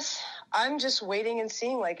I guess I'm just waiting and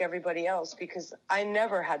seeing like everybody else, because I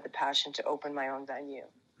never had the passion to open my own venue.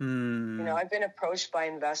 You know, I've been approached by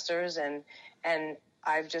investors and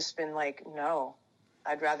I've just been like, no,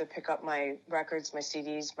 I'd rather pick up my records, my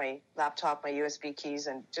CDs, my laptop, my USB keys,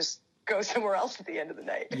 and just go somewhere else at the end of the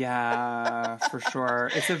night. Yeah, for sure.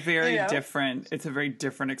 It's a very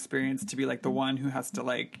different experience to be like the one who has to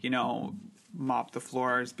like, you know, mop the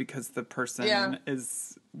floors because the person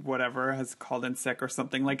is whatever has called in sick or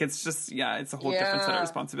something. Like it's just it's a whole different set of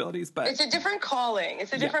responsibilities. But it's a different calling.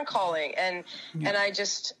 It's a different calling, and I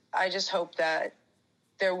just hope that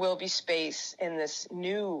there will be space in this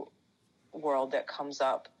new world that comes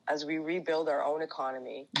up as we rebuild our own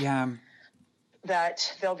economy. Yeah,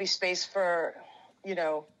 that there'll be space for, you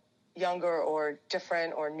know, younger or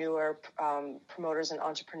different or newer promoters and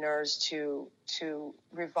entrepreneurs to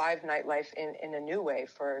revive nightlife in a new way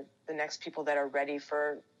for the next people that are ready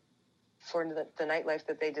for for the nightlife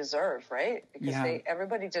that they deserve, right? Because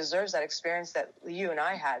everybody deserves that experience that you and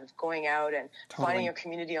I had, going out and finding your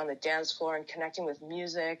community on the dance floor and connecting with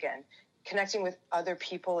music and connecting with other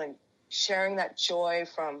people and sharing that joy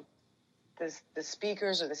from the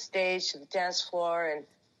speakers or the stage to the dance floor. And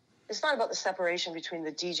it's not about the separation between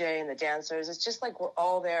the DJ and the dancers. It's just like we're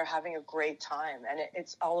all there having a great time, and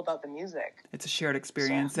it's all about the music. It's a shared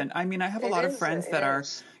experience. So, and I mean, I have a lot of friends that are,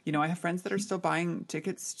 you know, I have friends that are still buying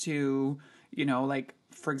tickets to, you know, like,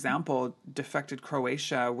 for example, Defected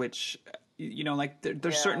Croatia, which, you know, like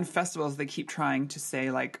there's certain festivals they keep trying to say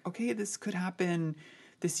like, okay, this could happen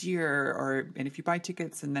this year, and if you buy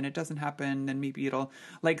tickets and then it doesn't happen, then maybe it'll,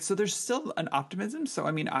 like, so there's still an optimism. So,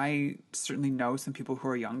 I mean, I certainly know some people who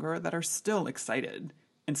are younger that are still excited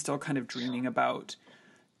and still kind of dreaming about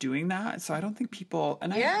doing that. So I don't think people,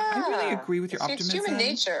 and I really agree with your optimism. It's human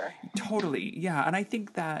nature. Totally. Yeah. And I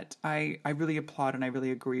think that I really applaud and I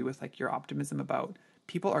really agree with like your optimism about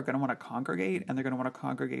people are going to want to congregate, and they're going to want to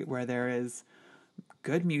congregate where there is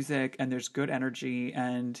good music and there's good energy,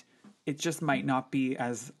 and it just might not be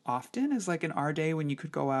as often as like in our day when you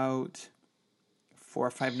could go out 4 or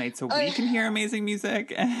 5 nights a week and hear amazing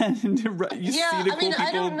music and you see the cool people.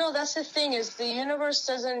 I don't know. That's the thing, is the universe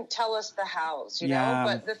doesn't tell us the hows, you know?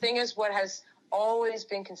 But the thing is, what has always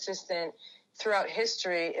been consistent throughout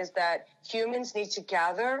history is that humans need to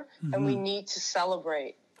gather and we need to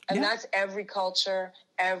celebrate. And that's every culture,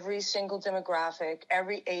 every single demographic,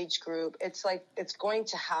 every age group. It's like, it's going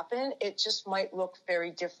to happen. It just might look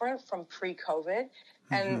very different from pre-COVID.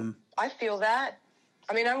 And I feel that.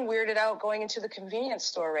 I mean, I'm weirded out going into the convenience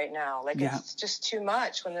store right now. Like, it's just too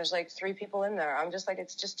much when there's like 3 people in there. I'm just like,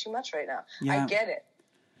 it's just too much right now. I get it.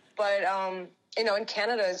 But, you know, in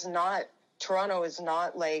Canada Toronto is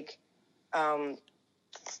not like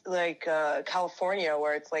California,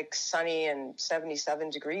 where it's like sunny and 77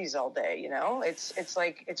 degrees all day, you know? It's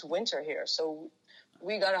like, it's winter here. So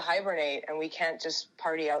we got to hibernate, and we can't just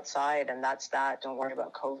party outside, and that's that. Don't worry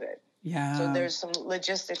about COVID. Yeah. So there's some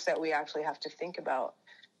logistics that we actually have to think about.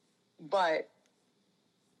 But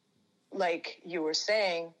like you were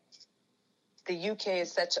saying, the UK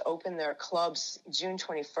is set to open their clubs June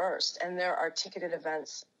 21st, and there are ticketed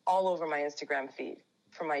events all over my Instagram feed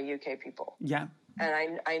from my UK people. Yeah.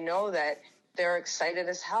 And I know that they're excited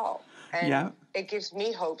as hell. And it gives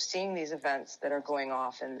me hope seeing these events that are going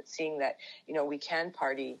off, and seeing that, you know, we can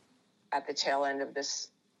party at the tail end of this,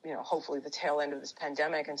 you know, hopefully the tail end of this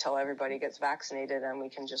pandemic, until everybody gets vaccinated and we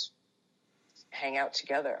can just hang out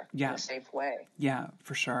together in a safe way. Yeah,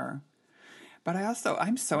 for sure. But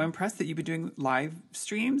I'm so impressed that you've been doing live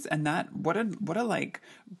streams, and that what a like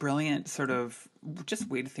brilliant sort of just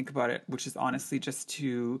way to think about it, which is honestly just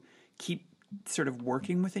to keep sort of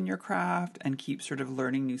working within your craft and keep sort of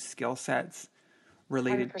learning new skill sets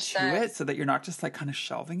related 100%. to it, so that you're not just like kind of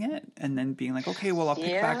shelving it and then being like, okay, well, I'll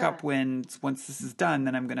pick back up once this is done,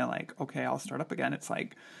 then I'm going to like, okay, I'll start up again. It's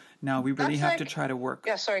like, no, we really have to try to work.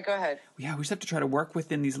 Yeah, sorry, go ahead. Yeah, we just have to try to work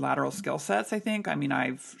within these lateral skill sets, I think. I mean,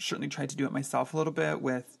 I've certainly tried to do it myself a little bit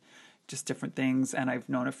with just different things. And I've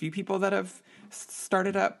known a few people that have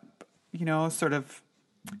started up, you know, sort of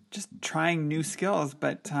just trying new skills,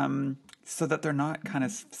 but so that they're not kind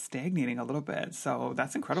of stagnating a little bit. So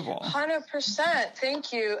that's incredible. 100%.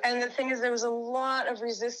 Thank you. And the thing is, there was a lot of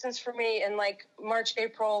resistance for me in like March,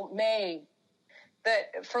 April, May,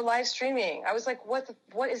 that for live streaming. I was like, what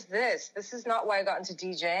is this? This is not why I got into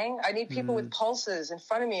DJing. I need people with pulses in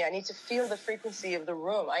front of me. I need to feel the frequency of the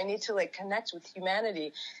room. I need to like connect with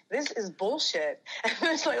humanity. This is bullshit. And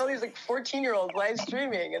there's like all these like 14-year-olds live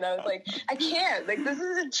streaming. And I was like, I can't, like, this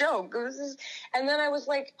is a joke. And then I was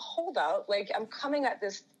like, hold out. Like, I'm coming at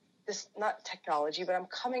this not technology, but I'm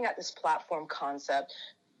coming at this platform concept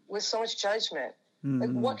with so much judgment.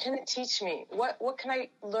 Like, what can it teach me? What can I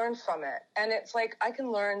learn from it? And it's like, I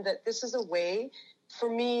can learn that this is a way for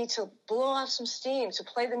me to blow off some steam, to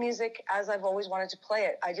play the music as I've always wanted to play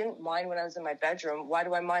it. I didn't mind when I was in my bedroom. Why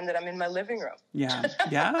do I mind that I'm in my living room? Yeah.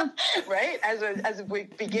 Yeah. Right? As a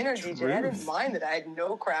beginner DJ, I didn't mind that I had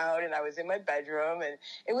no crowd and I was in my bedroom. And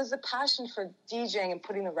it was the passion for DJing and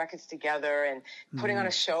putting the records together and putting on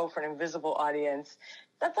a show for an invisible audience.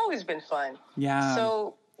 That's always been fun. Yeah.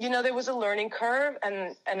 So, you know, there was a learning curve,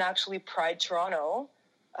 and actually Pride Toronto,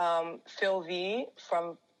 Phil V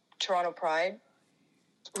from Toronto Pride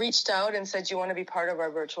reached out and said, do you want to be part of our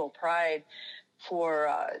virtual Pride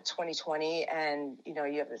for 2020? And, you know,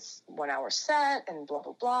 you have this 1-hour set and blah,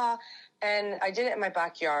 blah, blah. And I did it in my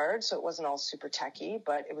backyard, so it wasn't all super techy,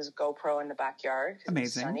 but it was a GoPro in the backyard because it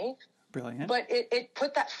was sunny. Brilliant. But it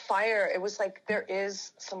put that fire. It was like, there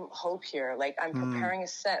is some hope here. Like, I'm preparing a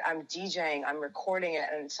set, I'm DJing, I'm recording it,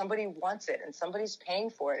 and somebody wants it, and somebody's paying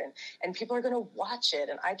for it, and people are going to watch it,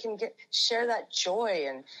 and I can share that joy.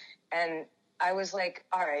 And I was like,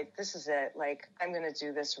 all right, this is it. Like, I'm going to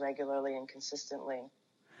do this regularly and consistently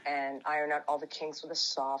and iron out all the kinks with the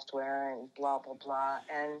software and blah, blah, blah.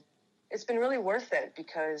 And it's been really worth it,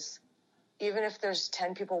 because even if there's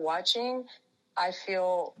 10 people watching, I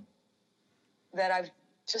feel that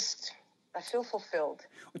I feel fulfilled.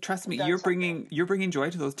 Well, trust me, you're bringing joy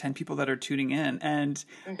to those 10 people that are tuning in. And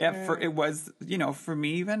it was, for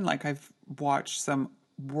me even, like, I've watched some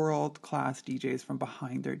world-class DJs from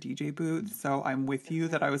behind their DJ booth. So I'm with you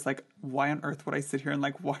that I was like, why on earth would I sit here and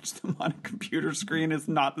like watch them on a computer screen? Is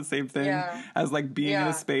not the same thing as like being in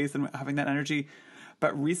a space and having that energy.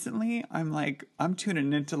 But recently I'm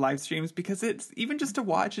tuning into live streams, because it's even just to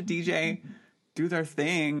watch a DJ do their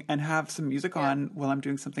thing and have some music on while I'm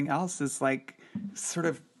doing something else is like sort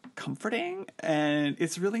of comforting, and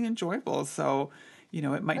it's really enjoyable. So,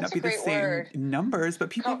 it might not be the same numbers, but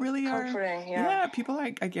people really are. Yeah, people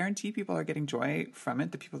I guarantee people are getting joy from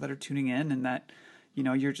it. The people that are tuning in, and that,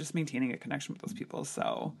 you're just maintaining a connection with those people.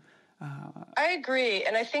 So. I agree.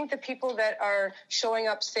 And I think the people that are showing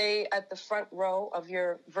up, say, at the front row of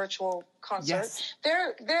your virtual concert,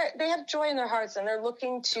 they have joy in their hearts, and they're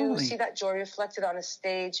looking to see that joy reflected on a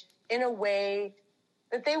stage in a way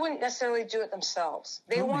that they wouldn't necessarily do it themselves.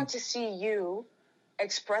 They want to see you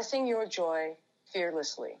expressing your joy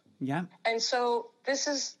fearlessly. Yeah. And so this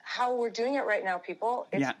is how we're doing it right now, people.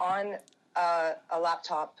 It's on a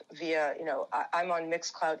laptop via, I'm on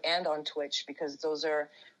Mixcloud and on Twitch, because those are...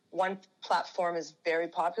 One platform is very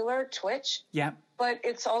popular, Twitch. Yeah. But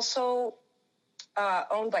it's also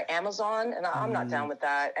owned by Amazon, and I'm not down with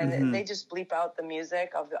that. And they just bleep out the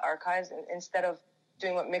music of the archives instead of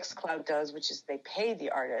doing what Mixcloud does, which is they pay the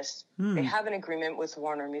artist. They have an agreement with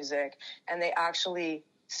Warner Music, and they actually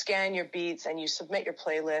scan your beats, and you submit your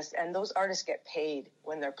playlist, and those artists get paid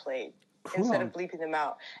when they're played instead of bleeping them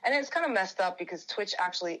out. And it's kind of messed up, because Twitch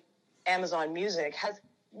actually, Amazon Music, has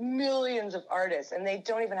millions of artists, and they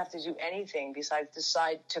don't even have to do anything besides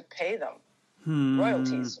decide to pay them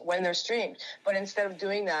royalties when they're streamed. But instead of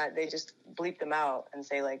doing that, they just bleep them out and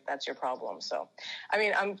say, like, that's your problem. So, I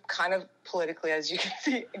mean, I'm kind of politically, as you can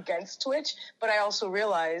see, against Twitch, but I also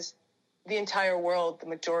realize the entire world, the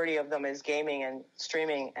majority of them is gaming and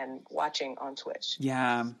streaming and watching on Twitch.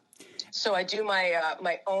 Yeah. So I do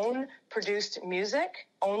my own produced music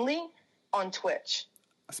only on Twitch.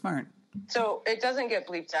 Smart. So it doesn't get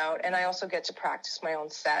bleeped out, and I also get to practice my own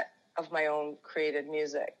set of my own created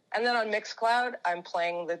music. And then on Mixcloud, I'm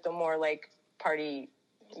playing the more like party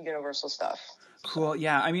universal stuff. Cool.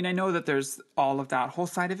 Yeah. I mean, I know that there's all of that whole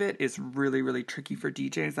side of it is really, really tricky for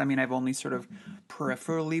DJs. I mean, I've only sort of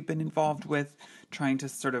peripherally been involved with trying to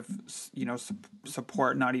sort of,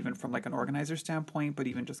 support, not even from like an organizer standpoint, but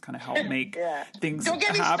even just kind of help make things happen. Don't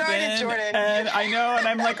get me started, Jordan. And I know, and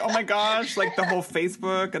I'm like, oh my gosh, like the whole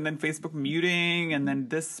Facebook, and then Facebook muting, and then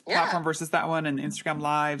this platform versus that one, and Instagram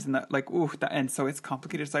lives, and that, like, and so it's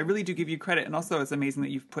complicated. So I really do give you credit. And also it's amazing that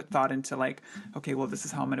you've put thought into like, okay, well, this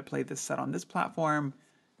is how I'm going to play this set on this platform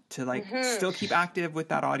to like still keep active with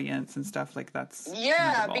that audience and stuff. Like that's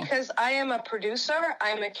commendable. Because I am a producer.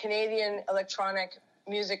 I'm a Canadian electronic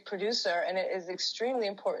music producer, and it is extremely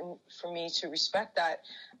important for me to respect that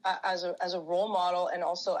as a role model, and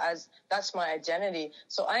also as that's my identity.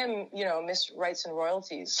 So I am, Miss Rights and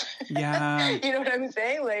Royalties. Yeah. You know what I'm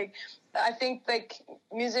saying? Like, I think like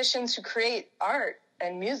musicians who create art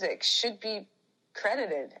and music should be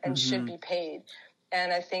credited and should be paid.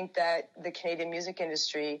 And I think that the Canadian music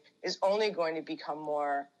industry is only going to become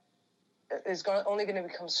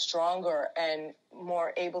stronger and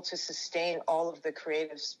more able to sustain all of the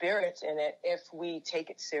creative spirits in it if we take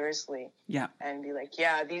it seriously. Yeah. And be like,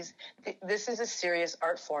 this is a serious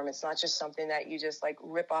art form. It's not just something that you just like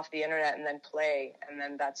rip off the internet and then play, and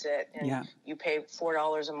then that's it. And you pay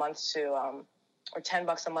 $4 a month to, or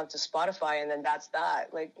 $10 a month to Spotify, and then that's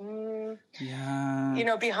that. Like,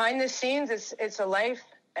 behind the scenes, it's a life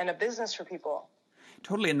and a business for people.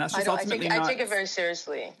 Totally, and that's just ultimately not... I take it very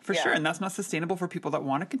seriously. For sure, and that's not sustainable for people that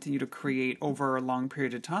want to continue to create over a long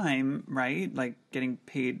period of time, right? Like getting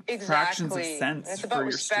paid fractions of cents for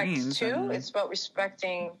your streams. Too. It's about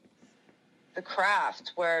respecting the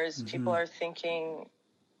craft, whereas people are thinking...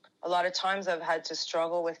 A lot of times I've had to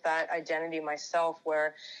struggle with that identity myself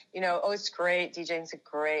where, it's great, DJing's a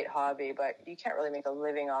great hobby, but you can't really make a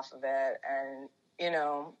living off of it. And,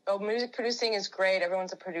 music producing is great,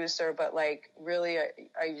 everyone's a producer, but like, really,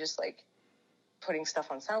 are you just like putting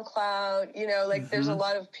stuff on SoundCloud, like there's a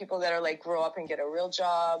lot of people that are like, grow up and get a real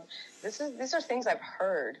job. These are things I've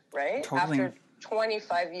heard, right? Totally. After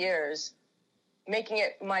 25 years, making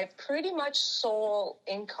it my pretty much sole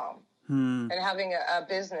income and having a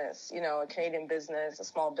business, a Canadian business, a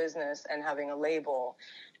small business, and having a label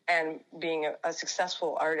and being a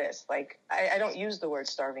successful artist. Like, I don't use the word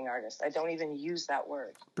starving artist. I don't even use that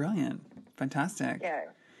word. Brilliant. Fantastic. Yeah.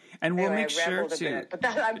 And we'll anyway, make sure to. But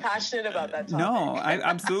I'm passionate about that topic. No,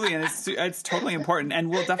 absolutely, and it's totally important. And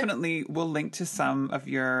we'll link to some of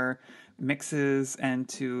your mixes and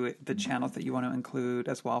to the channels that you want to include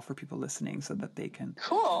as well for people listening, so that they can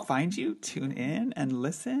find you, tune in, and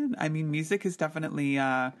listen. I mean, music is definitely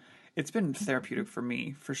it's been therapeutic for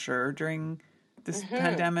me for sure during this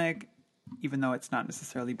pandemic, even though it's not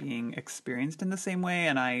necessarily being experienced in the same way.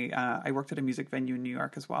 And I worked at a music venue in New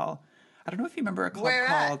York as well. I don't know if you remember a club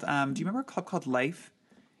called. Do you remember a club called Life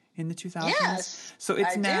in the 2000s? Yes, so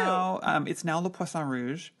it's now Le Poisson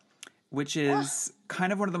Rouge, which is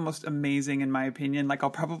kind of one of the most amazing, in my opinion. Like,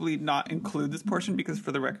 I'll probably not include this portion because,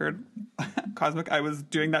 for the record, Cosmic, I was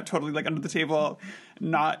doing that totally like under the table,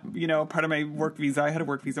 not part of my work visa. I had a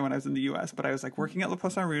work visa when I was in the U.S., but I was like working at Le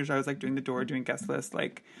Poisson Rouge. I was like doing the door, doing guest list,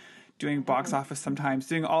 like doing box office sometimes,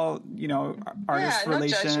 doing all, artist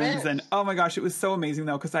relations. And oh my gosh, it was so amazing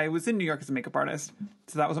though, because I was in New York as a makeup artist.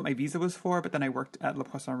 So that was what my visa was for. But then I worked at Le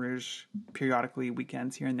Poisson Rouge periodically,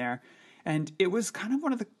 weekends here and there. And it was kind of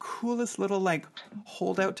one of the coolest little like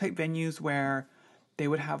holdout type venues where they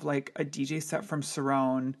would have like a DJ set from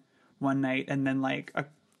Cerrone one night and then like a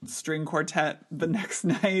string quartet the next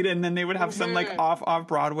night, and then they would have some like off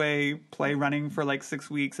Broadway play running for like 6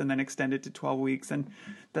 weeks and then extended to 12 weeks, and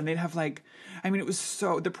then they'd have like, I mean,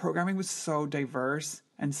 the programming was so diverse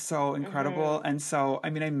and so incredible, and so I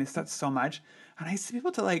mean, I missed that so much. And I used to be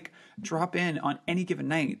able to like drop in on any given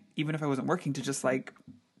night, even if I wasn't working, to just like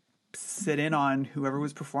sit in on whoever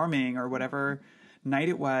was performing or whatever night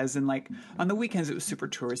it was. And like on the weekends it was super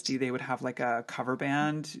touristy. They would have like a cover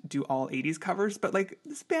band do all 80s covers, but like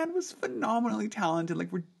this band was phenomenally talented, like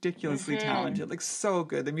ridiculously talented, like so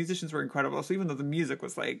good. The musicians were incredible. So even though the music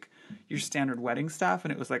was like your standard wedding stuff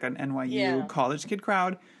and it was like an NYU college kid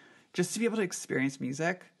crowd, just to be able to experience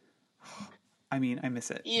music, I mean, I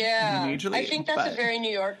miss it. Yeah, majorly, I think that's a very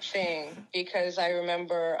New York thing, because I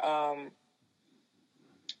remember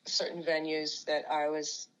certain venues that I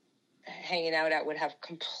was hanging out at would have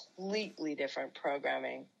completely different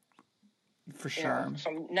programming. For sure.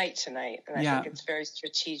 From night to night. And I think it's very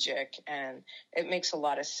strategic and it makes a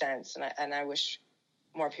lot of sense. And I wish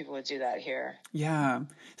more people would do that here. Yeah.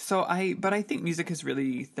 So I think music is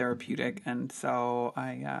really therapeutic. And so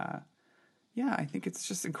I think it's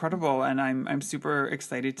just incredible. And I'm super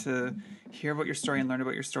excited to hear about your story and learn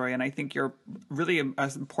about your story. And I think you're really an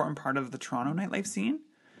important part of the Toronto nightlife scene.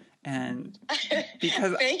 And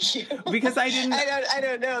because thank you, because I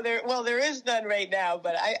don't know there is none right now,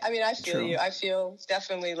 but I mean I feel you. I feel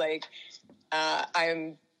definitely like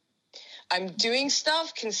I'm doing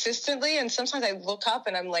stuff consistently, and sometimes I look up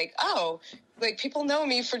and I'm like, oh, like people know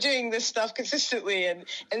me for doing this stuff consistently, and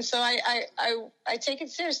so I take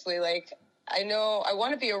it seriously. Like, I know I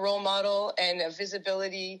want to be a role model and a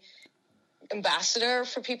visibility ambassador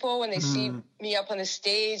for people. When they see me up on the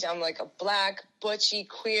stage, I'm like a black, butchy,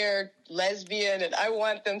 queer lesbian, and I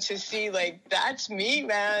want them to see like, that's me,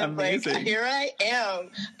 man. Amazing. Like, here I am.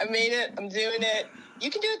 I made it. I'm doing it.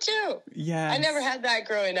 You can do it too. Yeah. I never had that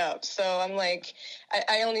growing up. So I'm like,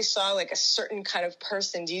 I only saw like a certain kind of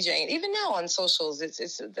person DJing. Even now on socials,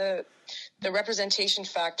 it's the representation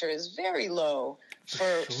factor is very low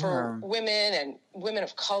for women and women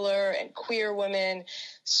of color and queer women.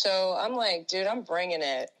 So I'm like, dude, I'm bringing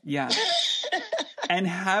it. Yeah. And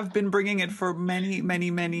have been bringing it for many, many,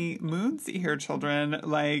 many moons here, children.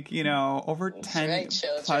 Like, over 10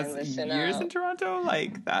 plus years in Toronto.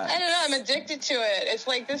 Like that. I don't know. I'm addicted to it. It's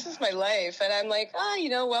like, this is my life. And I'm like,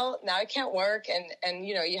 well, now I can't work. And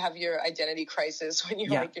you have your identity crisis when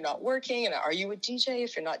you're like, you're not working. And are you a DJ?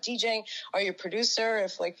 If you're not DJing, are you a producer?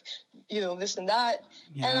 If like, this and that.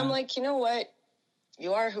 Yeah. And I'm like, you know what?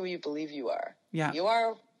 You are who you believe you are. Yeah. You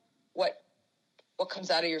are what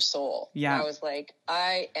comes out of your soul. Yeah. And I was like,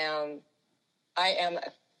 I am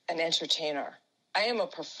an entertainer. I am a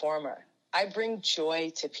performer. I bring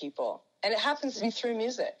joy to people. And it happens to be through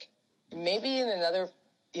music. Maybe in another,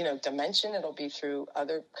 dimension, it'll be through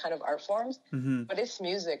other kind of art forms, but it's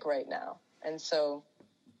music right now. And so,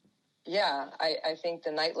 I think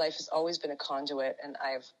the nightlife has always been a conduit, and I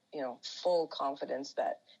have, full confidence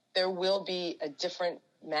that there will be a different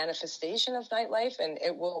manifestation of nightlife, and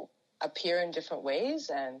it will appear in different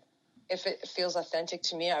ways. And if it feels authentic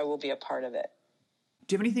to me, I will be a part of it.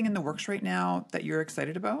 Do you have anything in the works right now that you're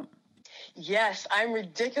excited about? Yes, I'm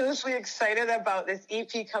ridiculously excited about this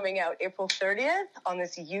EP coming out April 30th on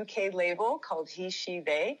this UK label called He, She,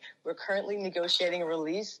 They. We're currently negotiating a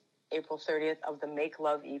release April 30th of the Make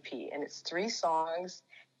Love EP, and it's 3 songs.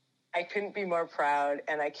 I couldn't be more proud,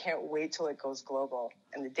 and I can't wait till it goes global.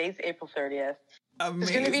 And the date's April 30th. Amazing.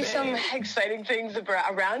 There's going to be some exciting things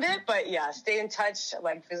around it, but yeah, stay in touch,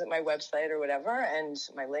 like visit my website or whatever, and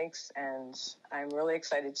my links, and I'm really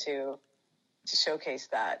excited to showcase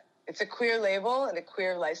that. It's a queer label and a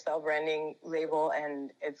queer lifestyle branding label,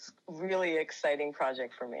 and it's really exciting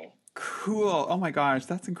project for me. Cool. Oh my gosh,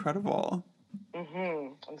 that's incredible.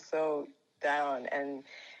 I'm so down, and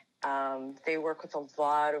they work with a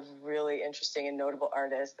lot of really interesting and notable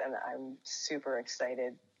artists, and I'm super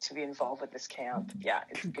excited to be involved with this camp. Yeah,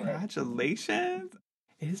 it's Congratulations.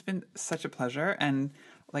 It has been such a pleasure, and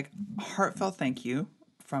like heartfelt thank you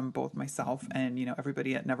from both myself and, you know,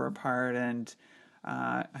 everybody at Never Apart. And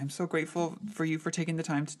I'm so grateful for you for taking the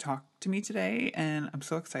time to talk to me today, and I'm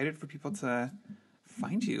so excited for people to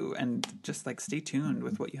find you and just like stay tuned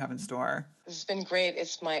with what you have in store. This has been great.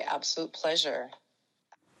 It's my absolute pleasure.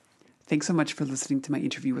 Thanks so much for listening to my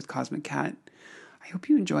interview with Cosmic Cat. I hope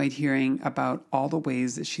you enjoyed hearing about all the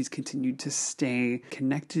ways that she's continued to stay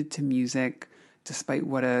connected to music despite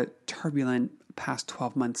what a turbulent past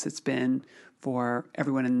 12 months it's been for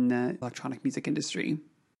everyone in the electronic music industry.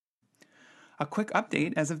 A quick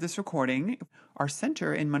update as of this recording, our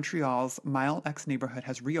center in Montreal's Mile X neighborhood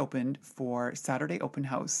has reopened for Saturday open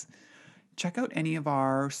house. Check out any of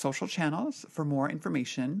our social channels for more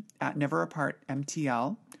information at Never Apart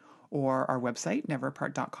MTL or our website,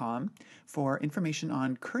 neverapart.com, for information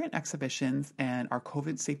on current exhibitions and our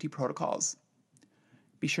COVID safety protocols.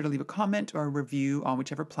 Be sure to leave a comment or a review on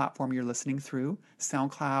whichever platform you're listening through,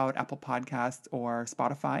 SoundCloud, Apple Podcasts, or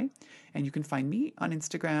Spotify. And you can find me on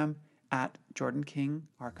Instagram at Jordan King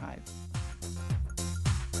Archive.